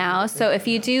Patreon now. So if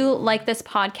you do like this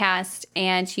podcast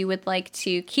and you would like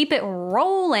to keep it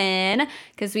rolling,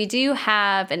 because we do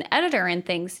have an editor and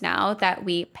things now that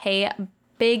we pay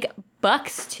big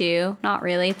bucks to. Not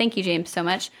really. Thank you, James, so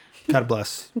much. God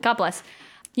bless. God bless.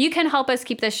 You can help us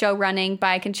keep this show running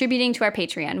by contributing to our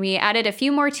Patreon. We added a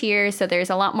few more tiers, so there's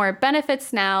a lot more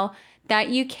benefits now that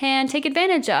you can take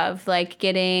advantage of, like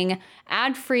getting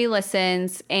ad-free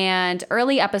listens and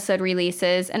early episode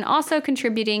releases, and also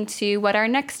contributing to what our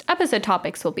next episode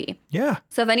topics will be. Yeah.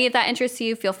 So if any of that interests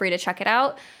you, feel free to check it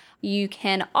out. You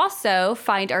can also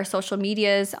find our social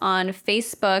medias on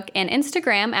Facebook and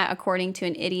Instagram at According to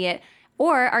an Idiot,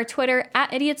 or our Twitter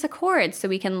at Idiots Accord, so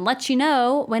we can let you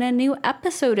know when a new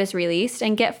episode is released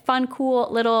and get fun,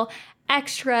 cool little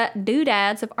extra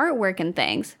doodads of artwork and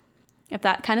things, if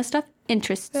that kind of stuff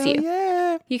interests you.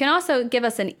 Yeah. You can also give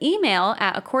us an email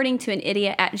at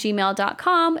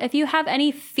accordingtoanidiot@gmail.com if you have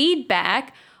any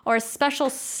feedback or special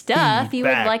stuff you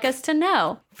would like us to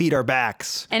know. Feed our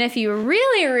backs. And if you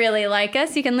really, really like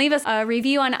us, you can leave us a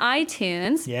review on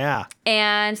iTunes. Yeah.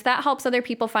 And that helps other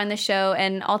people find the show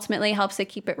and ultimately helps it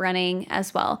keep it running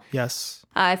as well. Yes.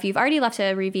 If you've already left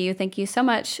a review, thank you so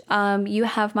much. You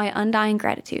have my undying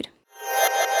gratitude.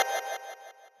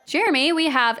 Jeremy, we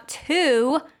have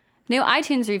 2 new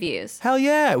iTunes reviews. Hell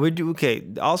yeah. We do. Okay.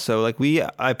 Also,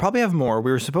 I probably have more.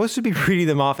 We were supposed to be reading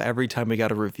them off every time we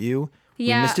got a review.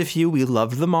 Yeah. We missed a few. We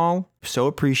loved them all. So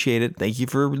appreciate it. Thank you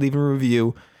for leaving a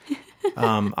review.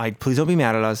 Please don't be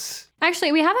mad at us.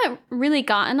 Actually, we haven't really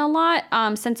gotten a lot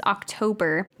since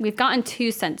October. We've gotten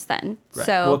 2 since then. Right.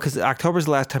 So Well, because October's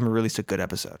the last time we released a good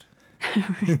episode.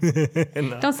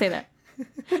 Don't say that.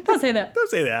 Don't say that. Don't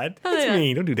say that. That's that.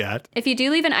 mean. Don't do that. If you do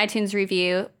leave an iTunes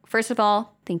review, first of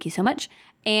all, thank you so much.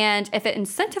 And if it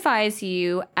incentivizes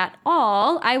you at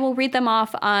all, I will read them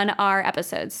off on our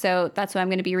episodes. So that's why I'm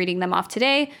going to be reading them off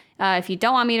today. If you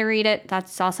don't want me to read it,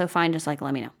 that's also fine. Just let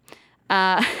me know.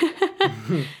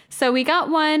 So we got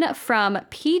one from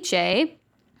PJ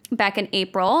back in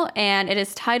April, and it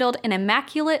is titled An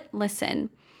Immaculate Listen.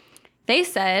 They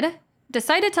said,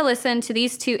 decided to listen to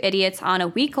these two idiots on a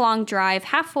week-long drive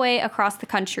halfway across the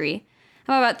country.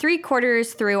 I'm about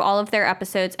 3/4 through all of their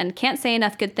episodes and can't say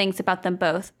enough good things about them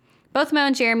both. Both Mo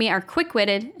and Jeremy are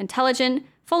quick-witted, intelligent,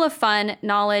 full of fun,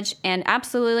 knowledge, and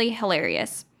absolutely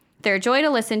hilarious. They're a joy to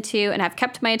listen to and have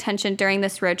kept my attention during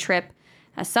this road trip.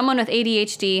 As someone with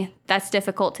ADHD, that's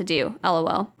difficult to do,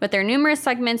 lol, with their numerous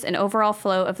segments and overall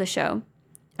flow of the show.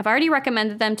 I've already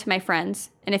recommended them to my friends,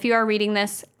 and if you are reading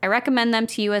this, I recommend them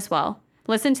to you as well.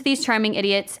 Listen to these charming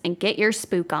idiots and get your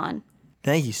spook on.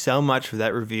 Thank you so much for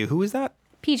that review. Who was that?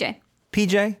 PJ.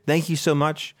 PJ, thank you so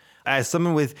much. As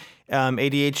someone with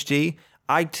ADHD,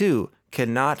 I too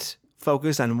cannot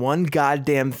focus on one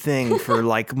goddamn thing for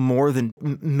like more than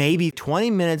maybe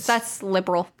 20 minutes. That's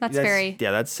liberal. That's very...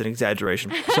 Yeah, that's an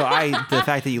exaggeration. So the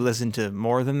fact that you listen to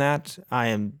more than that, I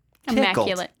am tickled.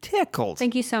 Immaculate. Tickled.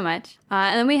 Thank you so much.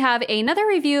 And then we have another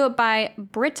review by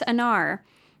Britt Anar,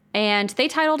 and they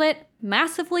titled it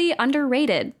Massively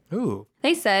Underrated. Ooh.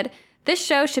 They said, this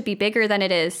show should be bigger than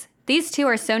it is. These two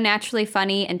are so naturally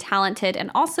funny and talented and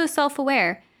also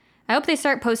self-aware. I hope they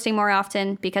start posting more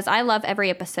often because I love every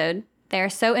episode. They are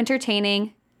so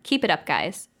entertaining. Keep it up,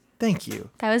 guys. Thank you.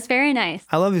 That was very nice.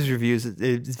 I love these reviews.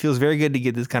 It feels very good to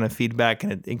get this kind of feedback,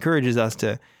 and it encourages us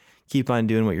to keep on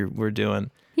doing what we're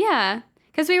doing. Yeah,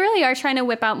 because we really are trying to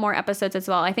whip out more episodes as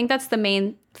well. I think that's the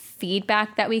main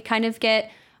feedback that we kind of get,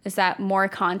 is that more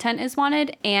content is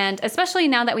wanted. And especially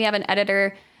now that we have an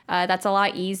editor, that's a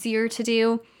lot easier to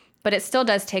do. But it still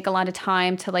does take a lot of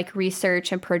time to like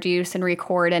research and produce and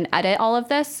record and edit all of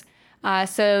this.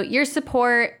 So your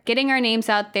support, getting our names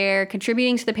out there,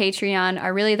 contributing to the Patreon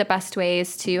are really the best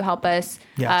ways to help us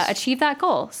achieve that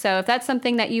goal. So if that's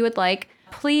something that you would like,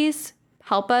 please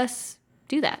help us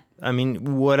do that. I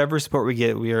mean, whatever support we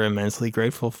get, we are immensely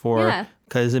grateful for. Yeah.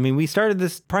 Because, I mean, we started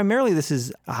this, primarily this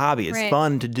is a hobby. It's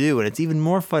fun to do, and it's even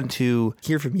more fun to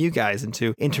hear from you guys and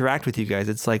to interact with you guys.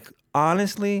 It's like,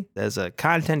 honestly, as a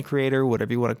content creator,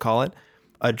 whatever you want to call it,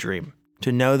 a dream.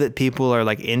 To know that people are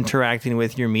like interacting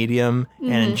with your medium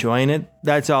and enjoying it,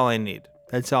 that's all I need.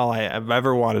 That's all I've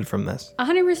ever wanted from this.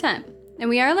 100%. And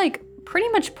we are like pretty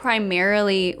much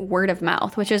primarily word of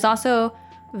mouth, which is also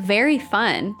very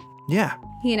fun. Yeah.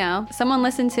 You know, someone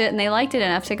listened to it and they liked it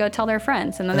enough to go tell their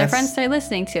friends, and then their friends started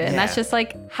listening to it. And that's just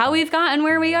like how we've gotten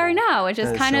where we are now, which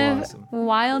is kind of awesome.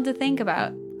 Wild to think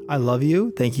about. I love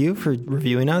you. Thank you for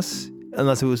reviewing us.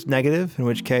 Unless it was negative, in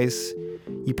which case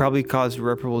you probably caused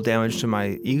irreparable damage to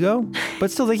my ego. But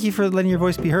still, thank you for letting your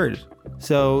voice be heard.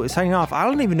 So, signing off, I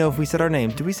don't even know if we said our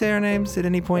names. Did we say our names at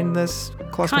any point in this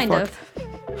clusterfuck? Kind of.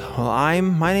 Well,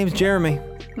 my name's Jeremy.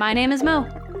 My name is Mo.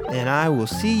 And I will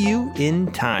see you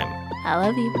in time. I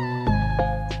love you.